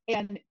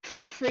 and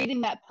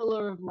creating that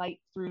pillar of light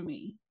through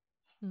me.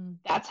 Mm.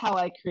 That's how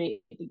I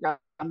create the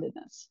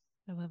groundedness.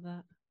 I love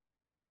that.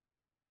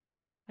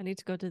 I need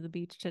to go to the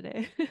beach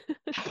today.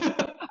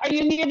 Are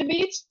you near the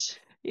beach?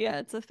 Yeah,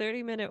 it's a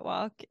 30-minute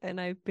walk and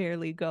I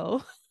barely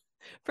go.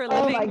 For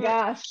Oh my living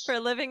gosh. for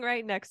living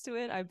right next to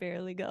it, I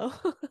barely go.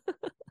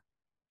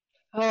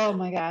 Oh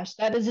my gosh.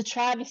 That is a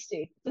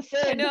travesty. It's a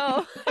I sin.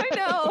 know. I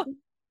know.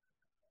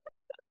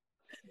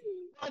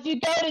 Well, if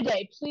you go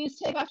today, please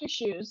take off your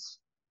shoes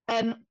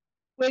and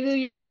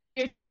wiggle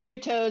your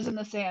toes in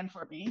the sand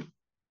for me.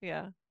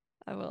 Yeah,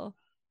 I will.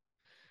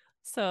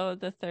 So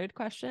the third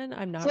question,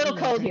 I'm It's a not little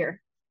cold remembering.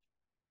 here.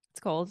 It's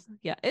cold.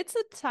 Yeah, it's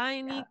a Yeah.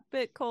 tiny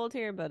bit cold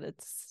here, but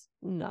it's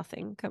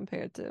nothing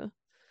compared to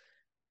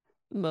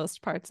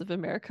most parts of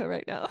America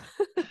right now.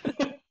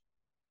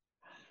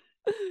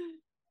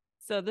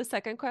 So the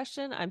second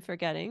question, I'm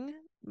forgetting,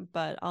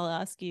 but I'll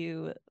ask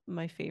you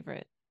my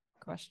favorite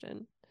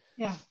question.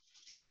 Yeah.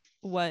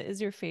 What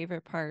is your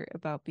favorite part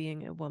about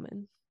being a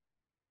woman?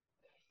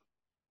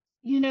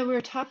 We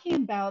were talking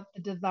about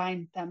the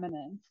divine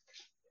feminine,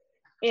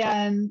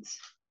 and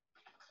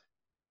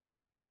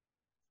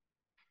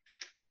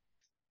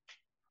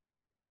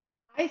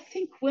I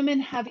think women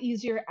have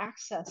easier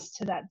access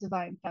to that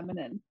divine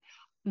feminine.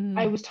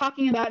 I Mm, was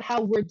talking about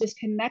how we're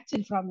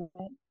disconnected from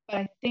it, but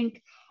I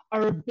think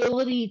our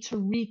ability to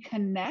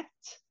reconnect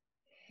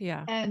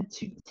yeah, and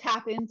to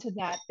tap into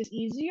that is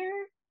easier.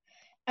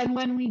 And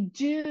when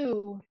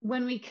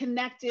we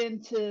connect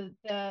into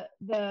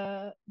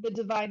the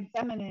divine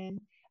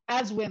feminine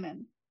as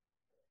women,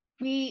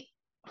 we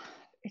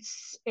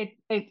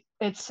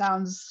it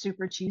sounds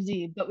super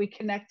cheesy, but we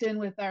connect in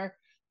with our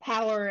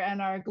power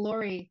and our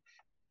glory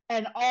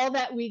and all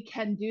that we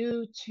can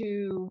do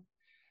to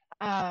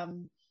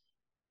um,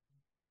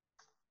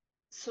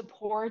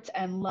 support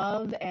and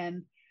love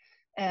and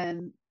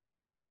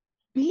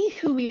be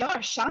who we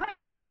are, shine,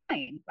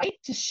 right?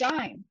 To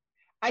shine.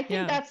 I think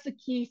yeah, that's the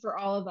key for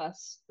all of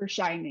us for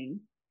shining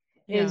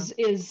yeah,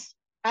 is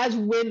as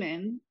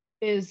women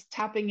is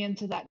tapping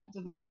into that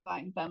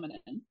divine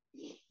feminine.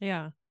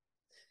 yeah.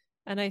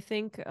 And I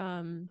think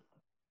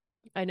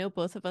I know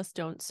both of us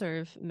don't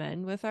serve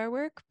men with our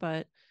work,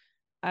 but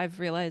I've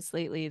realized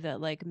lately that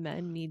like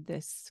men need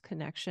this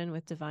connection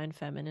with divine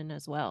feminine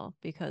as well,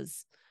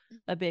 because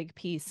a big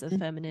piece of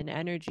feminine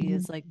energy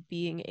is like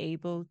being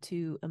able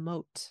to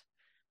emote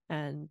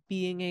and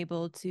being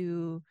able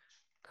to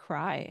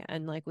cry.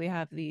 And like we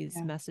have these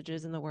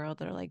messages in the world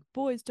that are like,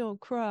 boys don't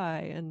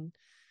cry. And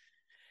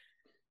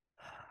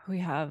we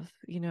have,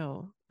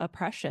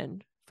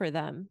 oppression for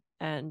them.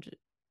 And,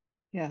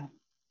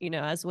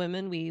 as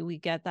women, we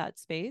get that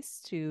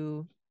space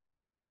to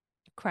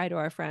cry to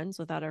our friends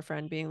without our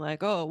friend being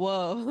like, oh,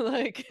 whoa,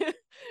 like,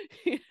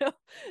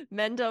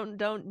 men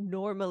don't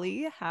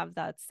normally have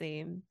that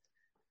same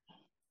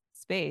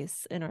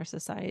space in our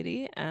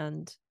society.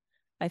 And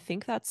I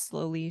think that's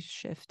slowly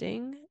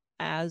shifting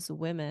as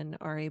women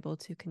are able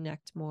to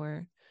connect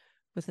more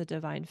with the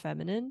divine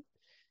feminine,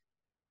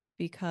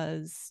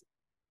 because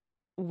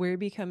we're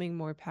becoming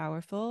more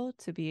powerful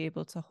to be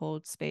able to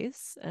hold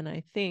space. And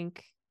I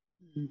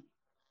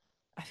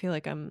feel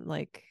like I'm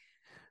like,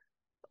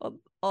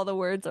 all the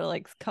words are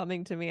like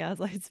coming to me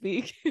as I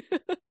speak.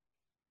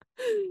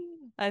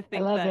 I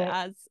think love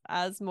that it.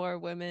 as more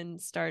women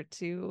start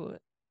to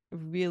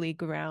really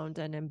ground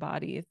and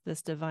embody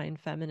this divine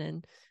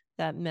feminine,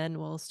 that men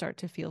will start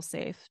to feel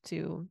safe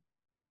to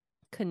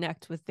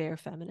connect with their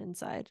feminine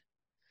side.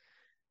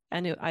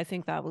 And I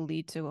think that will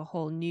lead to a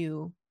whole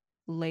new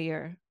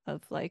layer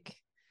of like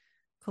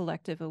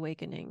collective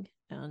awakening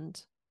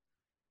and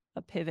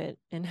a pivot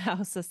in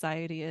how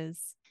society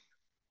is.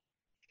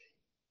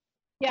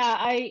 Yeah,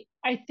 I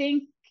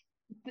think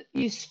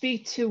you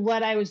speak to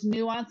what I was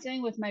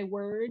nuancing with my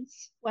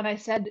words when I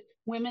said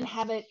women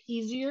have it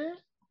easier.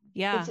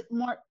 Yeah.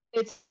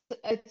 It's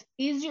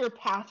easier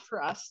path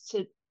for us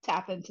to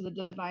tap into the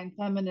divine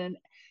feminine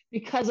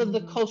because of the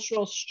Mm-hmm.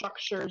 cultural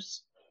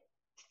structures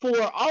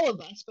for all of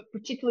us, but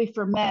particularly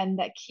for men,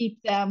 that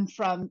keep them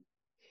from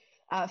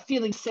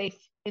feeling safe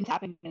in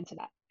tapping into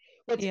that.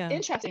 What's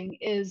interesting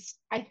is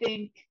I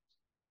think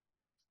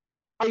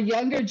our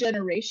younger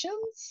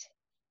generations,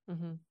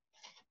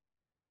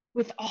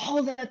 with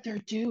all that they're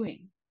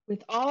doing,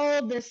 with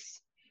all this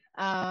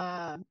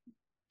uh,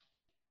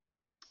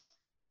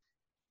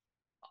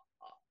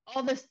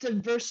 all this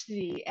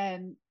diversity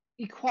and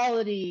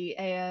equality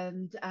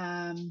and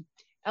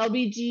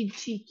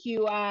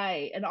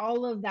LGBTQI and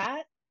all of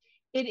that,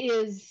 it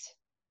is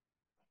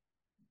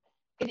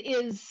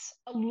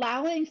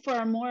allowing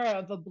for more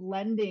of a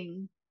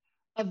blending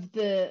of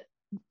the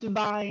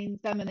divine,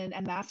 feminine,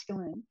 and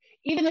masculine.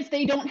 Even if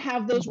they don't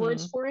have those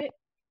words for it,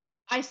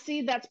 I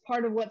see that's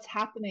part of what's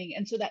happening.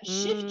 And so that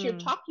shift you're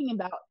talking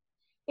about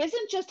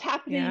isn't just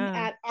happening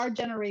at our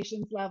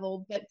generation's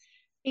level, but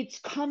it's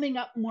coming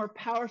up more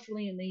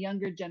powerfully in the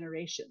younger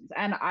generations.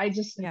 And I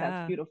just think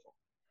that's beautiful.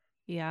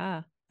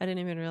 Yeah. I didn't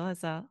even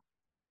realize that.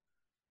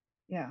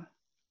 Yeah.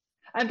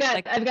 I've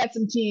got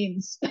some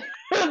teens.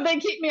 They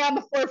keep me on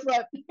the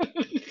forefront.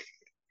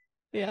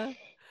 Yeah.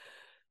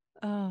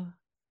 Oh,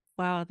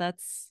 wow.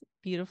 That's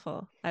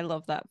beautiful. I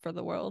love that for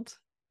the world.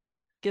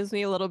 Gives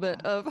me a little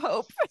bit of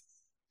hope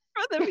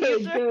for the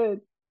future.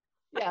 Good.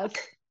 Yes.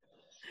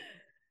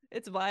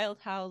 It's wild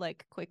how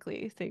like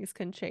quickly things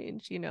can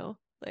change,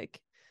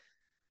 like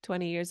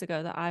 20 years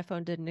ago, the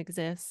iPhone didn't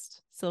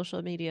exist.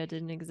 Social media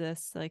didn't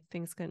exist. Like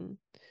things can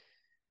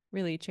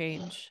really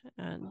change.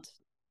 And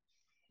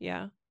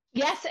yeah.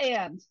 Yes.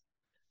 And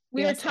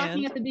we were Yes.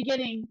 talking And at the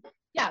beginning.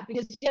 Yeah.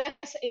 Because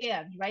yes.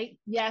 And right.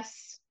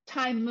 Yes.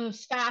 Time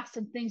moves fast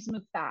and things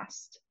move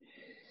fast.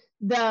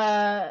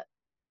 The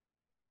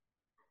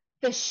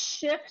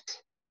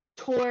shift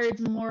towards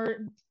more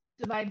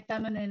divine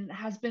feminine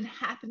has been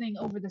happening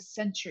over the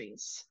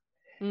centuries.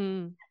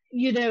 It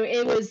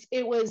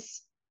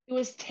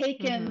was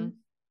taken.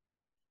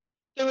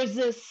 There was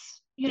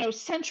this,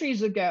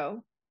 centuries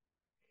ago,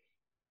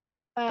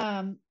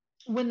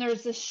 when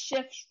there's this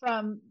shift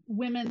from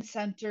women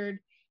centered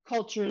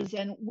cultures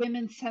and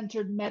women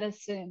centered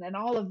medicine and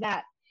all of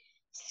that.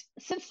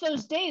 Since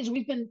those days,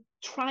 we've been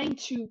trying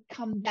to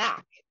come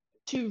back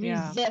to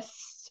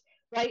resist,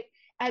 right?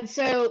 And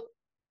so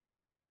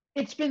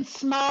it's been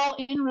small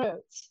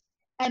inroads,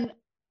 and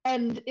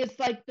it's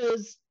like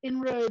those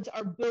inroads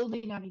are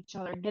building on each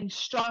other, getting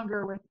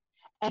stronger with,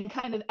 and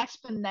kind of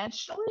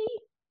exponentially.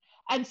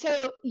 And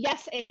so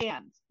yes,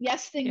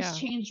 things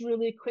change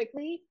really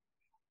quickly,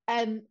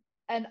 and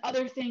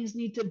other things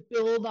need to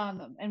build on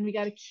them, and we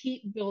got to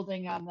keep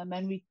building on them,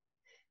 and we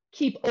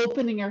keep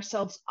opening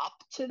ourselves up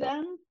to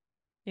them,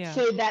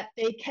 so that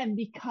they can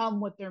become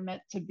what they're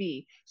meant to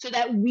be, so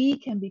that we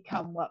can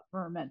become what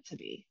we're meant to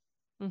be.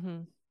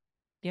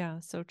 Yeah,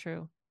 so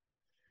true.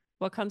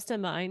 What comes to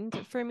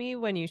mind for me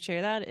when you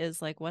share that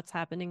is like what's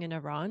happening in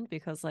Iran,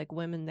 because like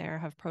women there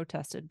have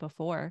protested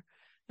before,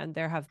 and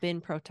there have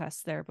been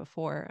protests there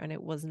before, and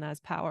it wasn't as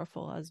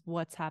powerful as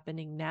what's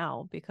happening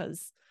now,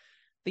 because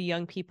the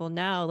young people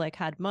now like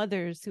had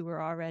mothers who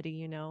were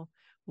already,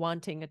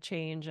 wanting a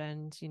change,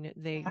 and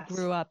they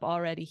grew up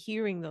already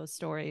hearing those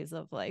stories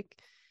of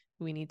like,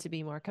 we need to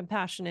be more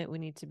compassionate, we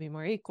need to be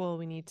more equal,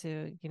 we need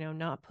to,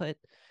 not put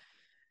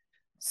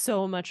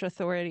so much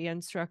authority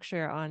and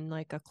structure on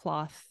like a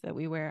cloth that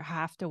we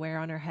have to wear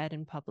on our head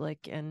in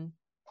public. And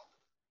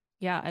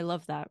yeah, I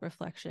love that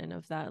reflection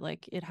of that.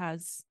 Like it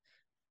has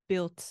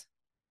built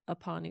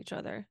upon each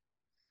other.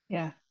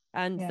 Yeah.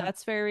 And Yeah.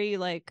 that's very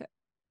like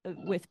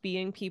with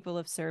being people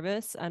of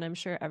service. And I'm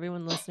sure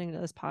everyone listening to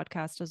this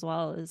podcast as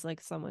well is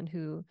like someone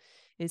who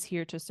is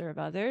here to serve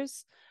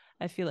others.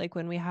 I feel like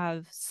when we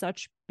have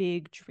such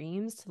big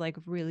dreams to like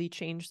really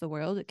change the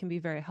world, it can be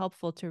very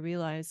helpful to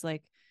realize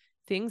like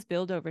things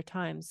build over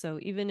time. So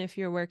even if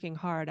you're working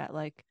hard at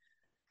like,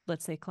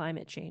 let's say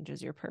climate change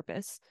is your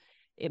purpose,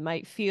 it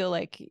might feel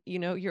like, you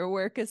know, your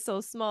work is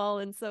so small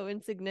and so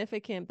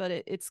insignificant, but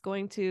it's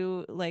going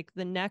to like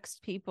the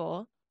next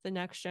people, the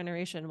next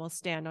generation will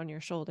stand on your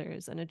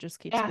shoulders, and it just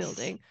keeps Yes.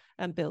 building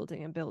and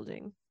building and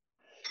building.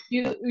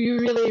 You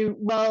really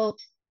well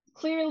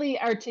clearly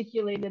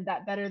articulated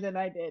that better than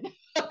I did.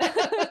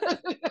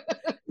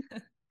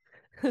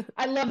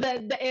 I love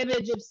the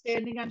image of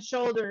standing on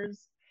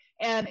shoulders,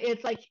 and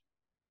it's like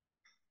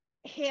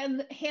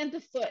hand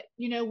to foot.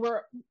 You know,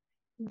 where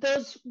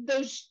those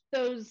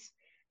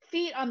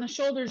feet on the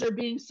shoulders are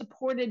being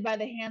supported by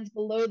the hands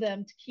below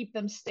them to keep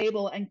them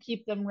stable and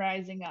keep them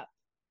rising up.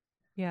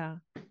 Yeah.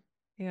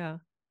 Yeah.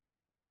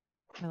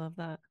 I love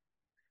that.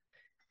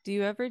 Do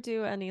you ever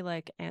do any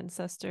like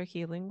ancestor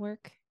healing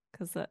work?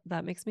 Because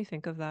that makes me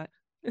think of that.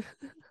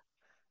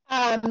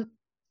 Um,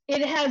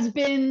 it has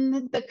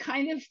been the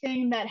kind of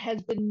thing that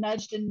has been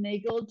nudged and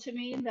niggled to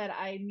me that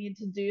I need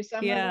to do some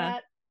of Yeah,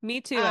 that. me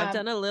too. I've Um,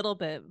 done a little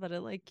bit, but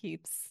it like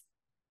keeps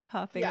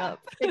popping yeah, up.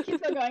 it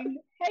keeps on going.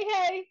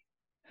 Hey,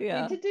 need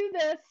Yeah. to do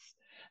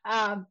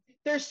this.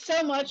 There's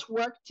so much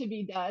work to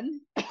be done.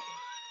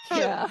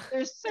 Yeah.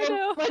 There's I so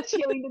know. much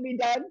healing to be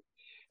done.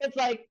 It's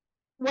like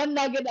one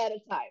nugget at a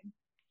time.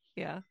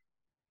 Yeah.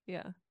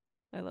 Yeah.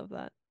 I love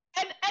that.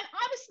 And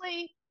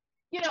honestly,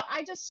 you know,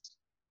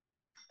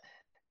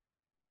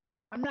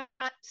 I'm not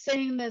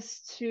saying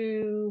this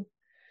to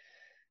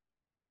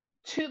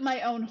toot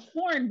my own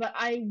horn, but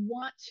I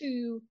want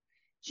to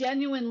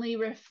genuinely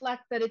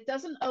reflect that it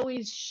doesn't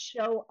always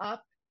show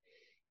up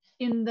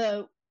in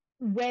the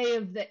way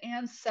of the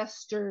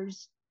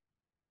ancestors.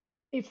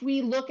 If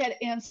we look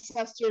at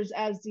ancestors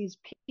as these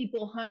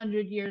people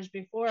 100 years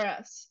before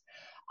us,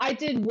 I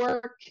did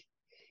work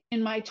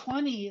in my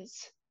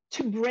 20s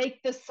to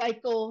break the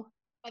cycle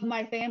of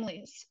my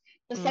families,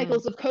 the Mm.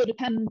 cycles of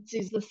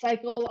codependencies, the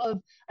cycle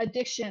of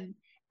addiction.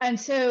 And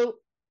so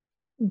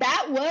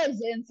that was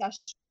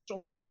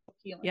ancestral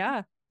healing.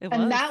 Yeah, it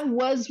And was. that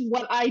was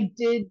what I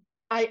did.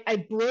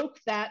 I broke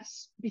that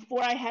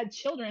before I had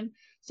children.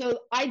 So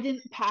I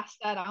didn't pass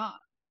that on.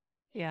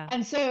 Yeah.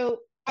 And so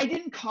I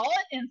didn't call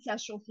it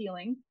ancestral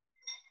healing,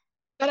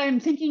 but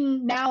I'm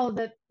thinking now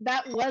that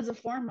that was a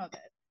form of it.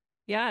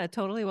 Yeah, it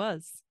totally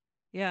was.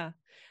 Yeah.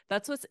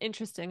 That's what's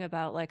interesting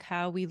about like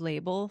how we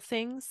label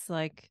things.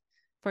 Like,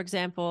 for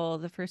example,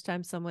 the first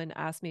time someone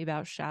asked me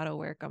about shadow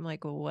work, I'm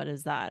like, well, what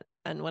is that?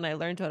 And when I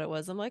learned what it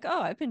was, I'm like,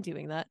 oh, I've been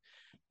doing that.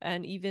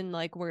 And even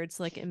like words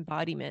like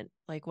embodiment,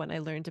 like when I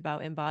learned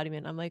about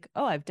embodiment, I'm like,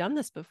 oh, I've done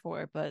this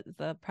before, but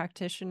the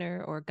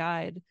practitioner or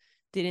guide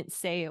didn't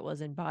say it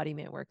was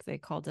embodiment work. They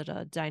called it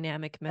a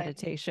dynamic Right.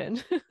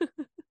 meditation.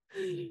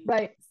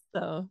 Right.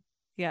 So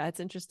yeah, it's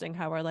interesting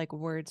how our like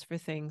words for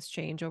things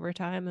change over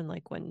time, and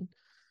like when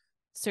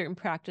certain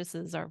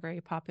practices are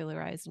very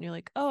popularized and you're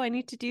like, oh, I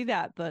need to do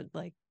that, but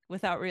like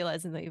without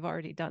realizing that you've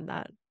already done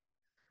that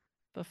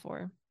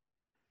before.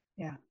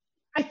 Yeah.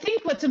 I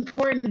think what's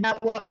important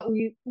about what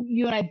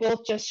you and I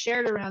both just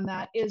shared around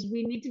that is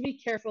we need to be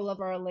careful of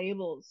our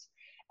labels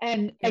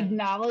and Yeah.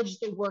 acknowledge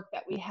the work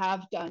that we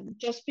have done.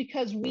 Just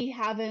because we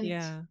haven't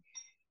Yeah.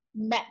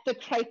 met the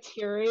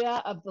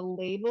criteria of the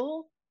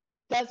label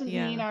doesn't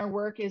mean Yeah. our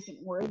work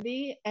isn't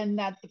worthy and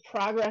that the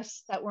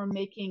progress that we're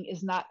making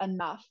is not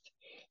enough.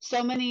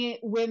 So many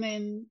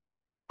women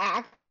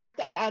act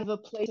out of a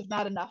place of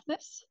not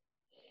enoughness.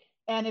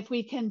 And if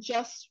we can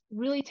just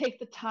really take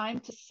the time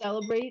to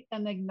celebrate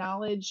and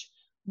acknowledge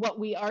what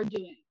we are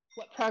doing,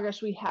 what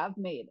progress we have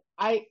made,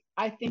 I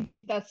think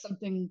that's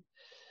something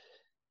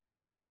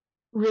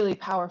really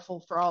powerful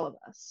for all of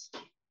us.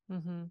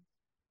 Mm-hmm.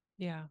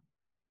 Yeah.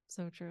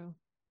 So true.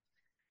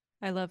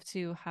 I love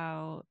too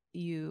how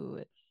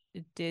you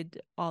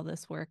did all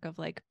this work of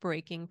like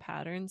breaking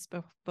patterns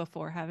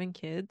before having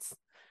kids.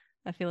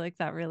 I feel like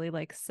that really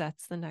like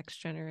sets the next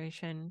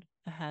generation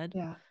ahead.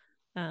 Yeah.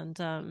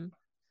 And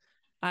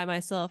I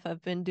myself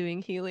have been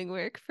doing healing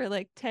work for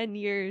like 10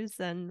 years,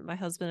 and my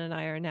husband and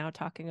I are now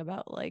talking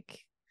about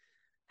like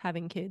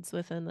having kids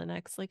within the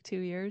next like 2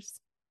 years.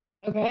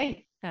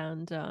 Okay.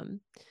 And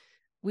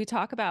we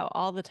talk about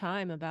all the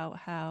time about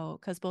how,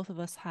 because both of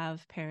us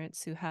have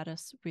parents who had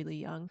us really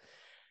young,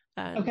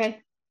 and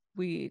Okay.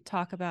 we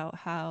talk about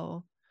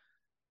how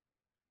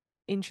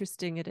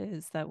interesting it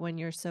is that when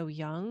you're so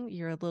young,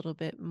 you're a little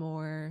bit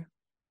more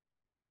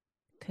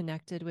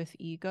connected with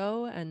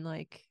ego and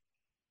like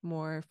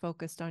more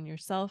focused on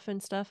yourself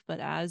and stuff. But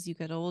as you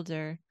get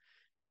older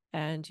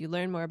and you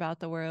learn more about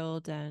the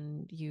world,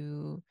 and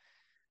you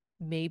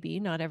maybe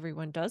not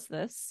everyone does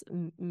this,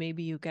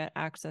 maybe you get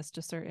access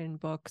to certain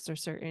books or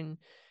certain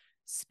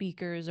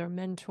speakers or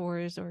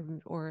mentors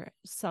or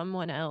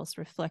someone else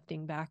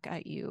reflecting back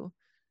at you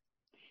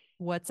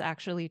what's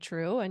actually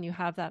true, and you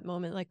have that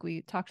moment like we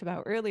talked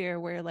about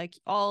earlier where like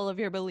all of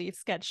your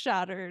beliefs get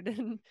shattered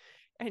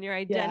and your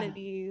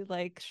identity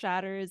like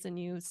shatters and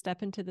you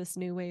step into this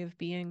new way of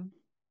being.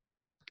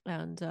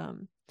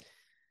 And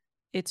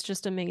it's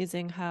just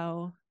amazing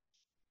how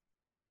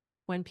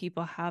when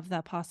people have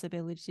that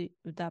possibility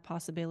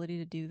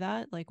to do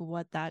that, like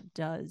what that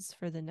does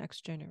for the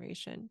next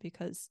generation.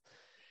 Because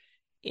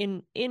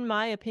in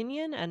my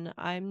opinion, and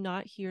I'm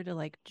not here to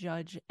like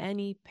judge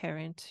any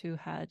parent who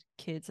had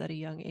kids at a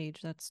young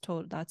age,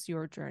 that's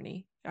your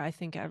journey. I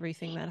think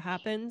everything that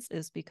happens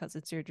is because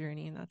it's your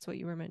journey and that's what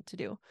you were meant to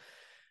do.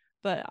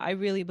 But I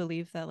really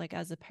believe that like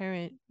as a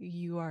parent,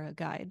 you are a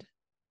guide.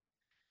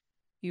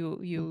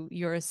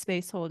 You're a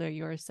space holder.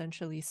 You're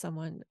essentially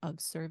someone of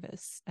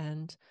service.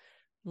 And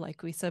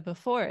like we said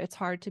before, it's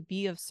hard to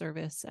be of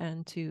service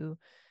and to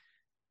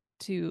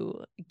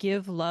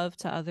give love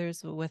to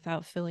others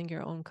without filling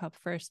your own cup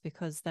first,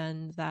 because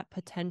then that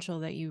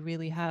potential that you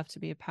really have to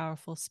be a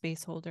powerful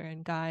space holder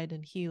and guide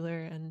and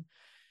healer and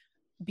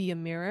be a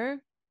mirror,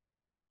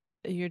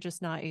 you're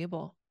just not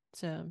able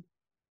to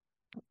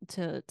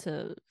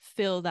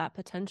fill that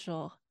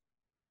potential.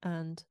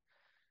 And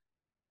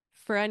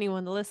for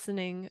anyone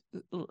listening,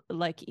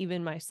 like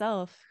even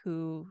myself,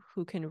 who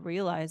can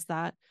realize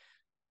that,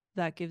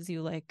 that gives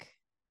you like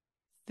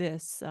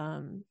this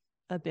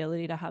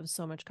ability to have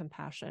so much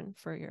compassion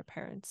for your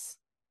parents.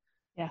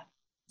 Yeah.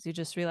 So you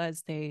just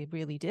realize they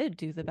really did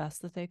do the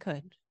best that they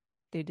could.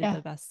 They did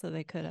the best that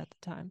they could at the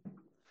time.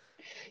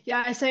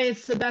 Yeah, I say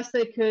it's the best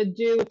they could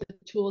do with the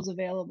tools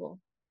available.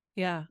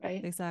 Yeah,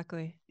 right.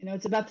 Exactly. You know,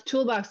 it's about the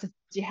toolbox that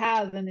you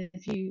have, and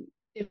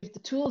if the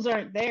tools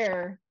aren't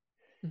there,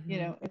 you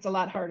know, it's a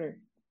lot harder.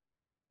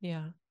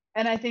 Yeah.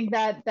 And I think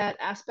that that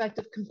aspect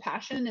of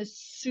compassion is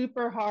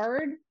super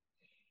hard.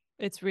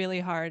 It's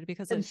really hard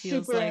because it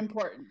feels super like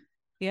important.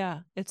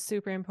 Yeah, it's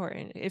super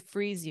important. It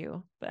frees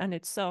you, and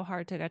it's so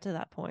hard to get to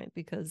that point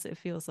because it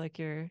feels like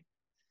you're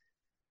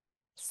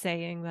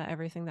saying that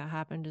everything that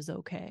happened is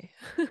okay.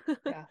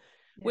 Yeah.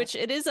 Which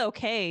it is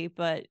okay,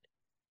 but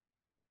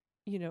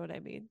you know what I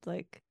mean?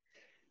 Like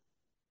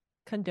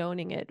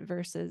condoning it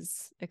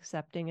versus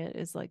accepting it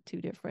is like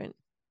two different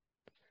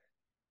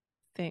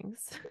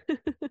things.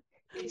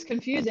 It's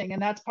confusing,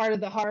 and that's part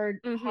of the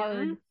hard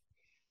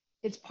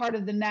it's part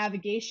of the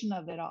navigation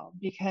of it all,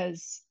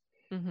 because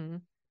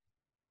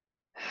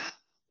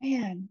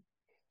man,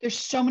 there's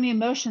so many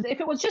emotions.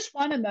 If it was just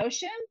one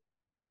emotion,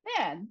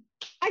 man,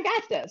 I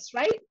got this,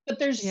 right? But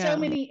there's so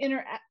many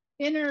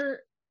inner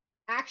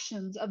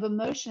actions of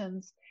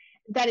emotions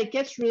that it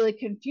gets really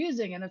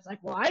confusing. And it's like,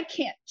 well, I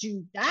can't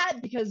do that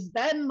because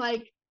then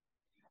like,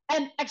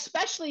 and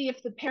especially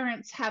if the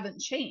parents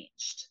haven't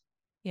changed.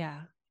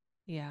 Yeah.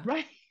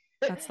 Right.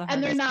 That's the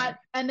And they're not part.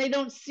 and they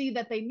don't see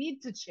that they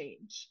need to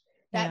change.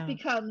 That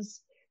becomes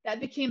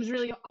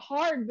really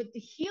hard. But the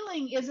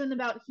healing isn't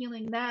about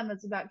healing them,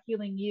 it's about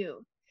healing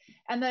you.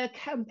 And the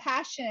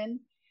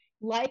compassion,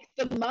 like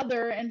the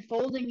mother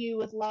enfolding you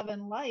with love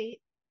and light,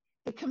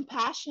 the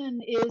compassion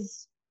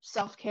is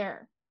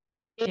self-care.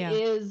 It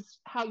is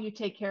how you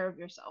take care of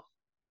yourself.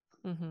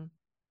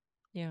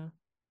 Yeah.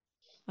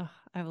 Oh,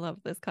 I love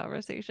this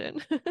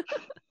conversation.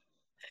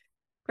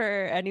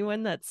 For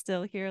anyone that's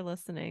still here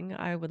listening,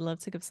 I would love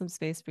to give some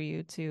space for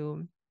you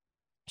to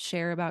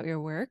share about your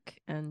work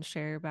and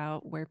share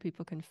about where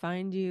people can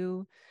find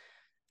you.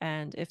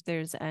 And if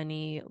there's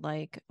any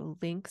like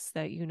links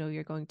that you know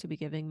you're going to be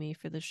giving me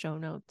for the show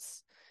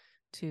notes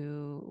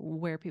to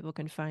where people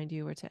can find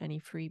you, or to any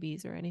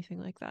freebies or anything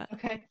like that.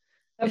 Okay.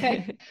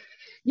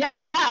 Yeah,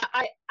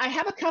 I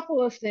have a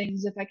couple of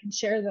things if I can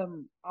share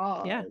them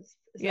all. Yeah. Is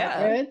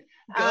that good?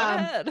 Go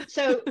ahead.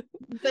 So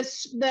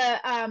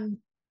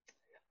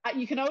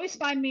you can always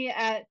find me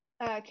at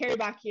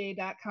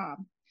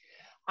carriebaquie.com.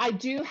 I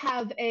do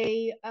have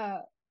a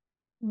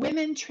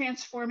Women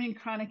Transforming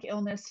Chronic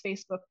Illness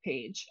Facebook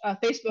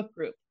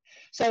group.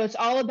 So it's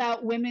all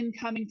about women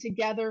coming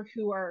together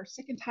who are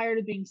sick and tired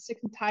of being sick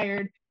and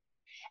tired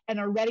and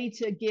are ready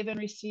to give and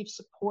receive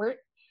support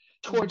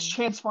towards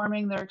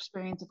transforming their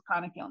experience of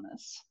chronic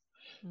illness.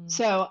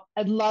 So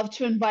I'd love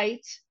to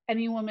invite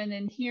any woman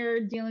in here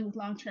dealing with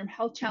long-term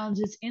health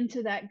challenges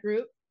into that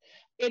group.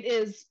 It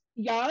is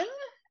young,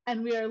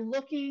 and we are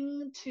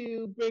looking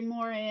to bring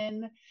more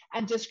in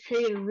and just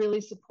create a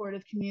really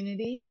supportive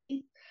community.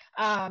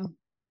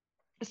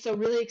 So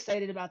really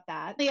excited about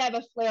that. We have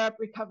a flare-up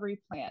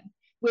recovery plan,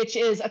 which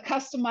is a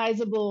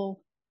customizable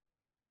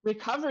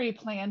recovery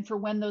plan for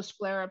when those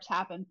flare-ups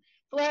happen.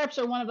 Flare-ups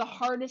are one of the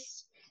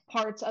hardest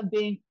parts of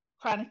being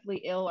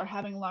chronically ill or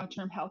having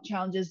long-term health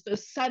challenges. The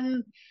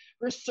sudden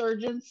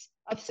resurgence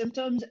of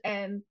symptoms,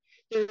 and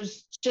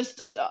there's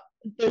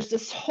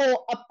this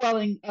whole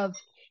upwelling of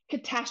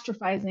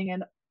catastrophizing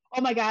and,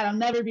 oh my God, I'll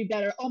never be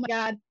better. Oh my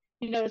God,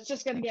 it's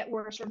just going to get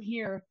worse from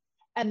here.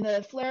 And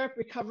the flare-up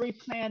recovery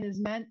plan is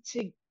meant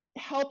to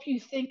help you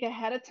think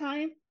ahead of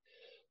time.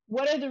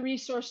 What are the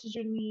resources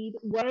you need?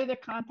 What are the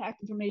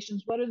contact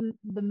informations? What are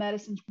the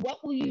medicines?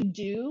 What will you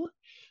do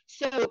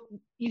so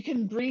you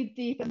can breathe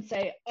deep and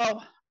say,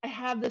 oh, I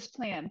have this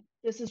plan.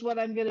 This is what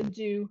I'm going to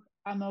do.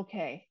 I'm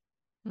okay.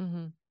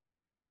 Mm-hmm.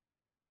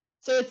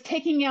 So it's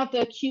taking out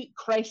the acute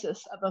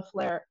crisis of a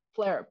flare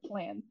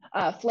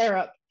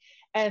up,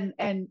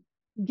 and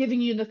giving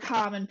you the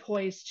calm and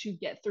poise to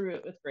get through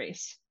it with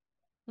grace.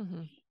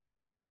 Mm-hmm.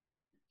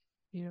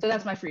 So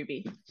that's my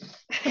freebie.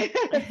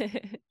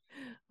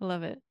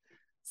 Love it.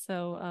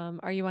 So,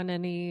 are you on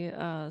any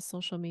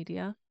social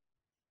media?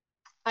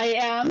 I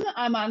am.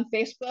 I'm on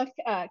Facebook,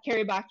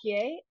 Carrie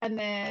Baquie, and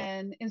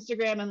then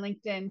Instagram and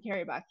LinkedIn,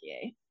 Carrie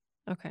Baquie.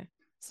 Okay.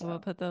 So we'll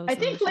put those I in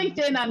the think show notes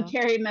LinkedIn, as I'm well.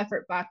 Carrie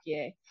Meffert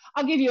Baquie.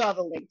 I'll give you all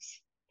the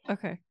links.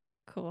 Okay,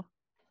 cool.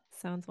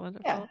 Sounds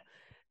wonderful. Yeah.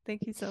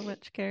 Thank you so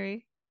much,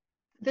 Carrie.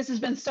 This has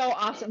been so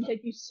awesome.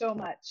 Thank you so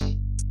much.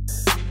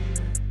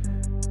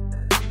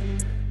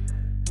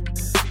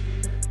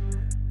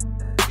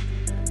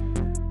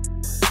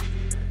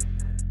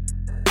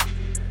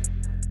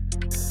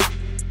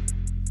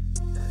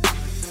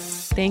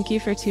 Thank you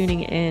for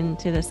tuning in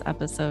to this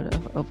episode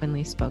of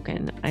Openly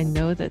Spoken. I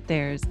know that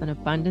there's an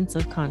abundance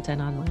of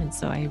content online,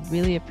 so I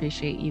really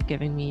appreciate you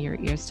giving me your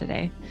ears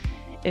today.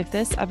 If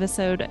this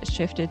episode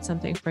shifted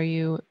something for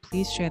you,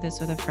 please share this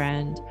with a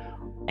friend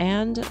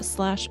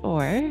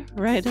and/or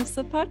write us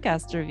a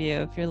podcast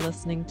review if you're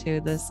listening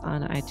to this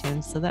on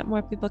iTunes so that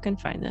more people can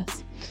find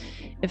this.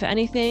 If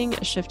anything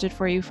shifted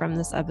for you from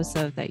this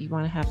episode that you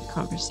want to have a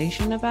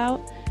conversation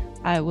about,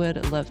 I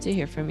would love to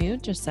hear from you.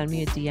 Just send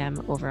me a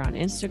DM over on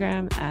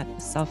Instagram at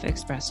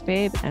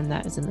selfexpressbabe, and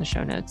that is in the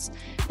show notes.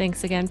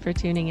 Thanks again for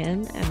tuning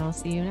in, and I'll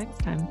see you next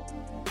time.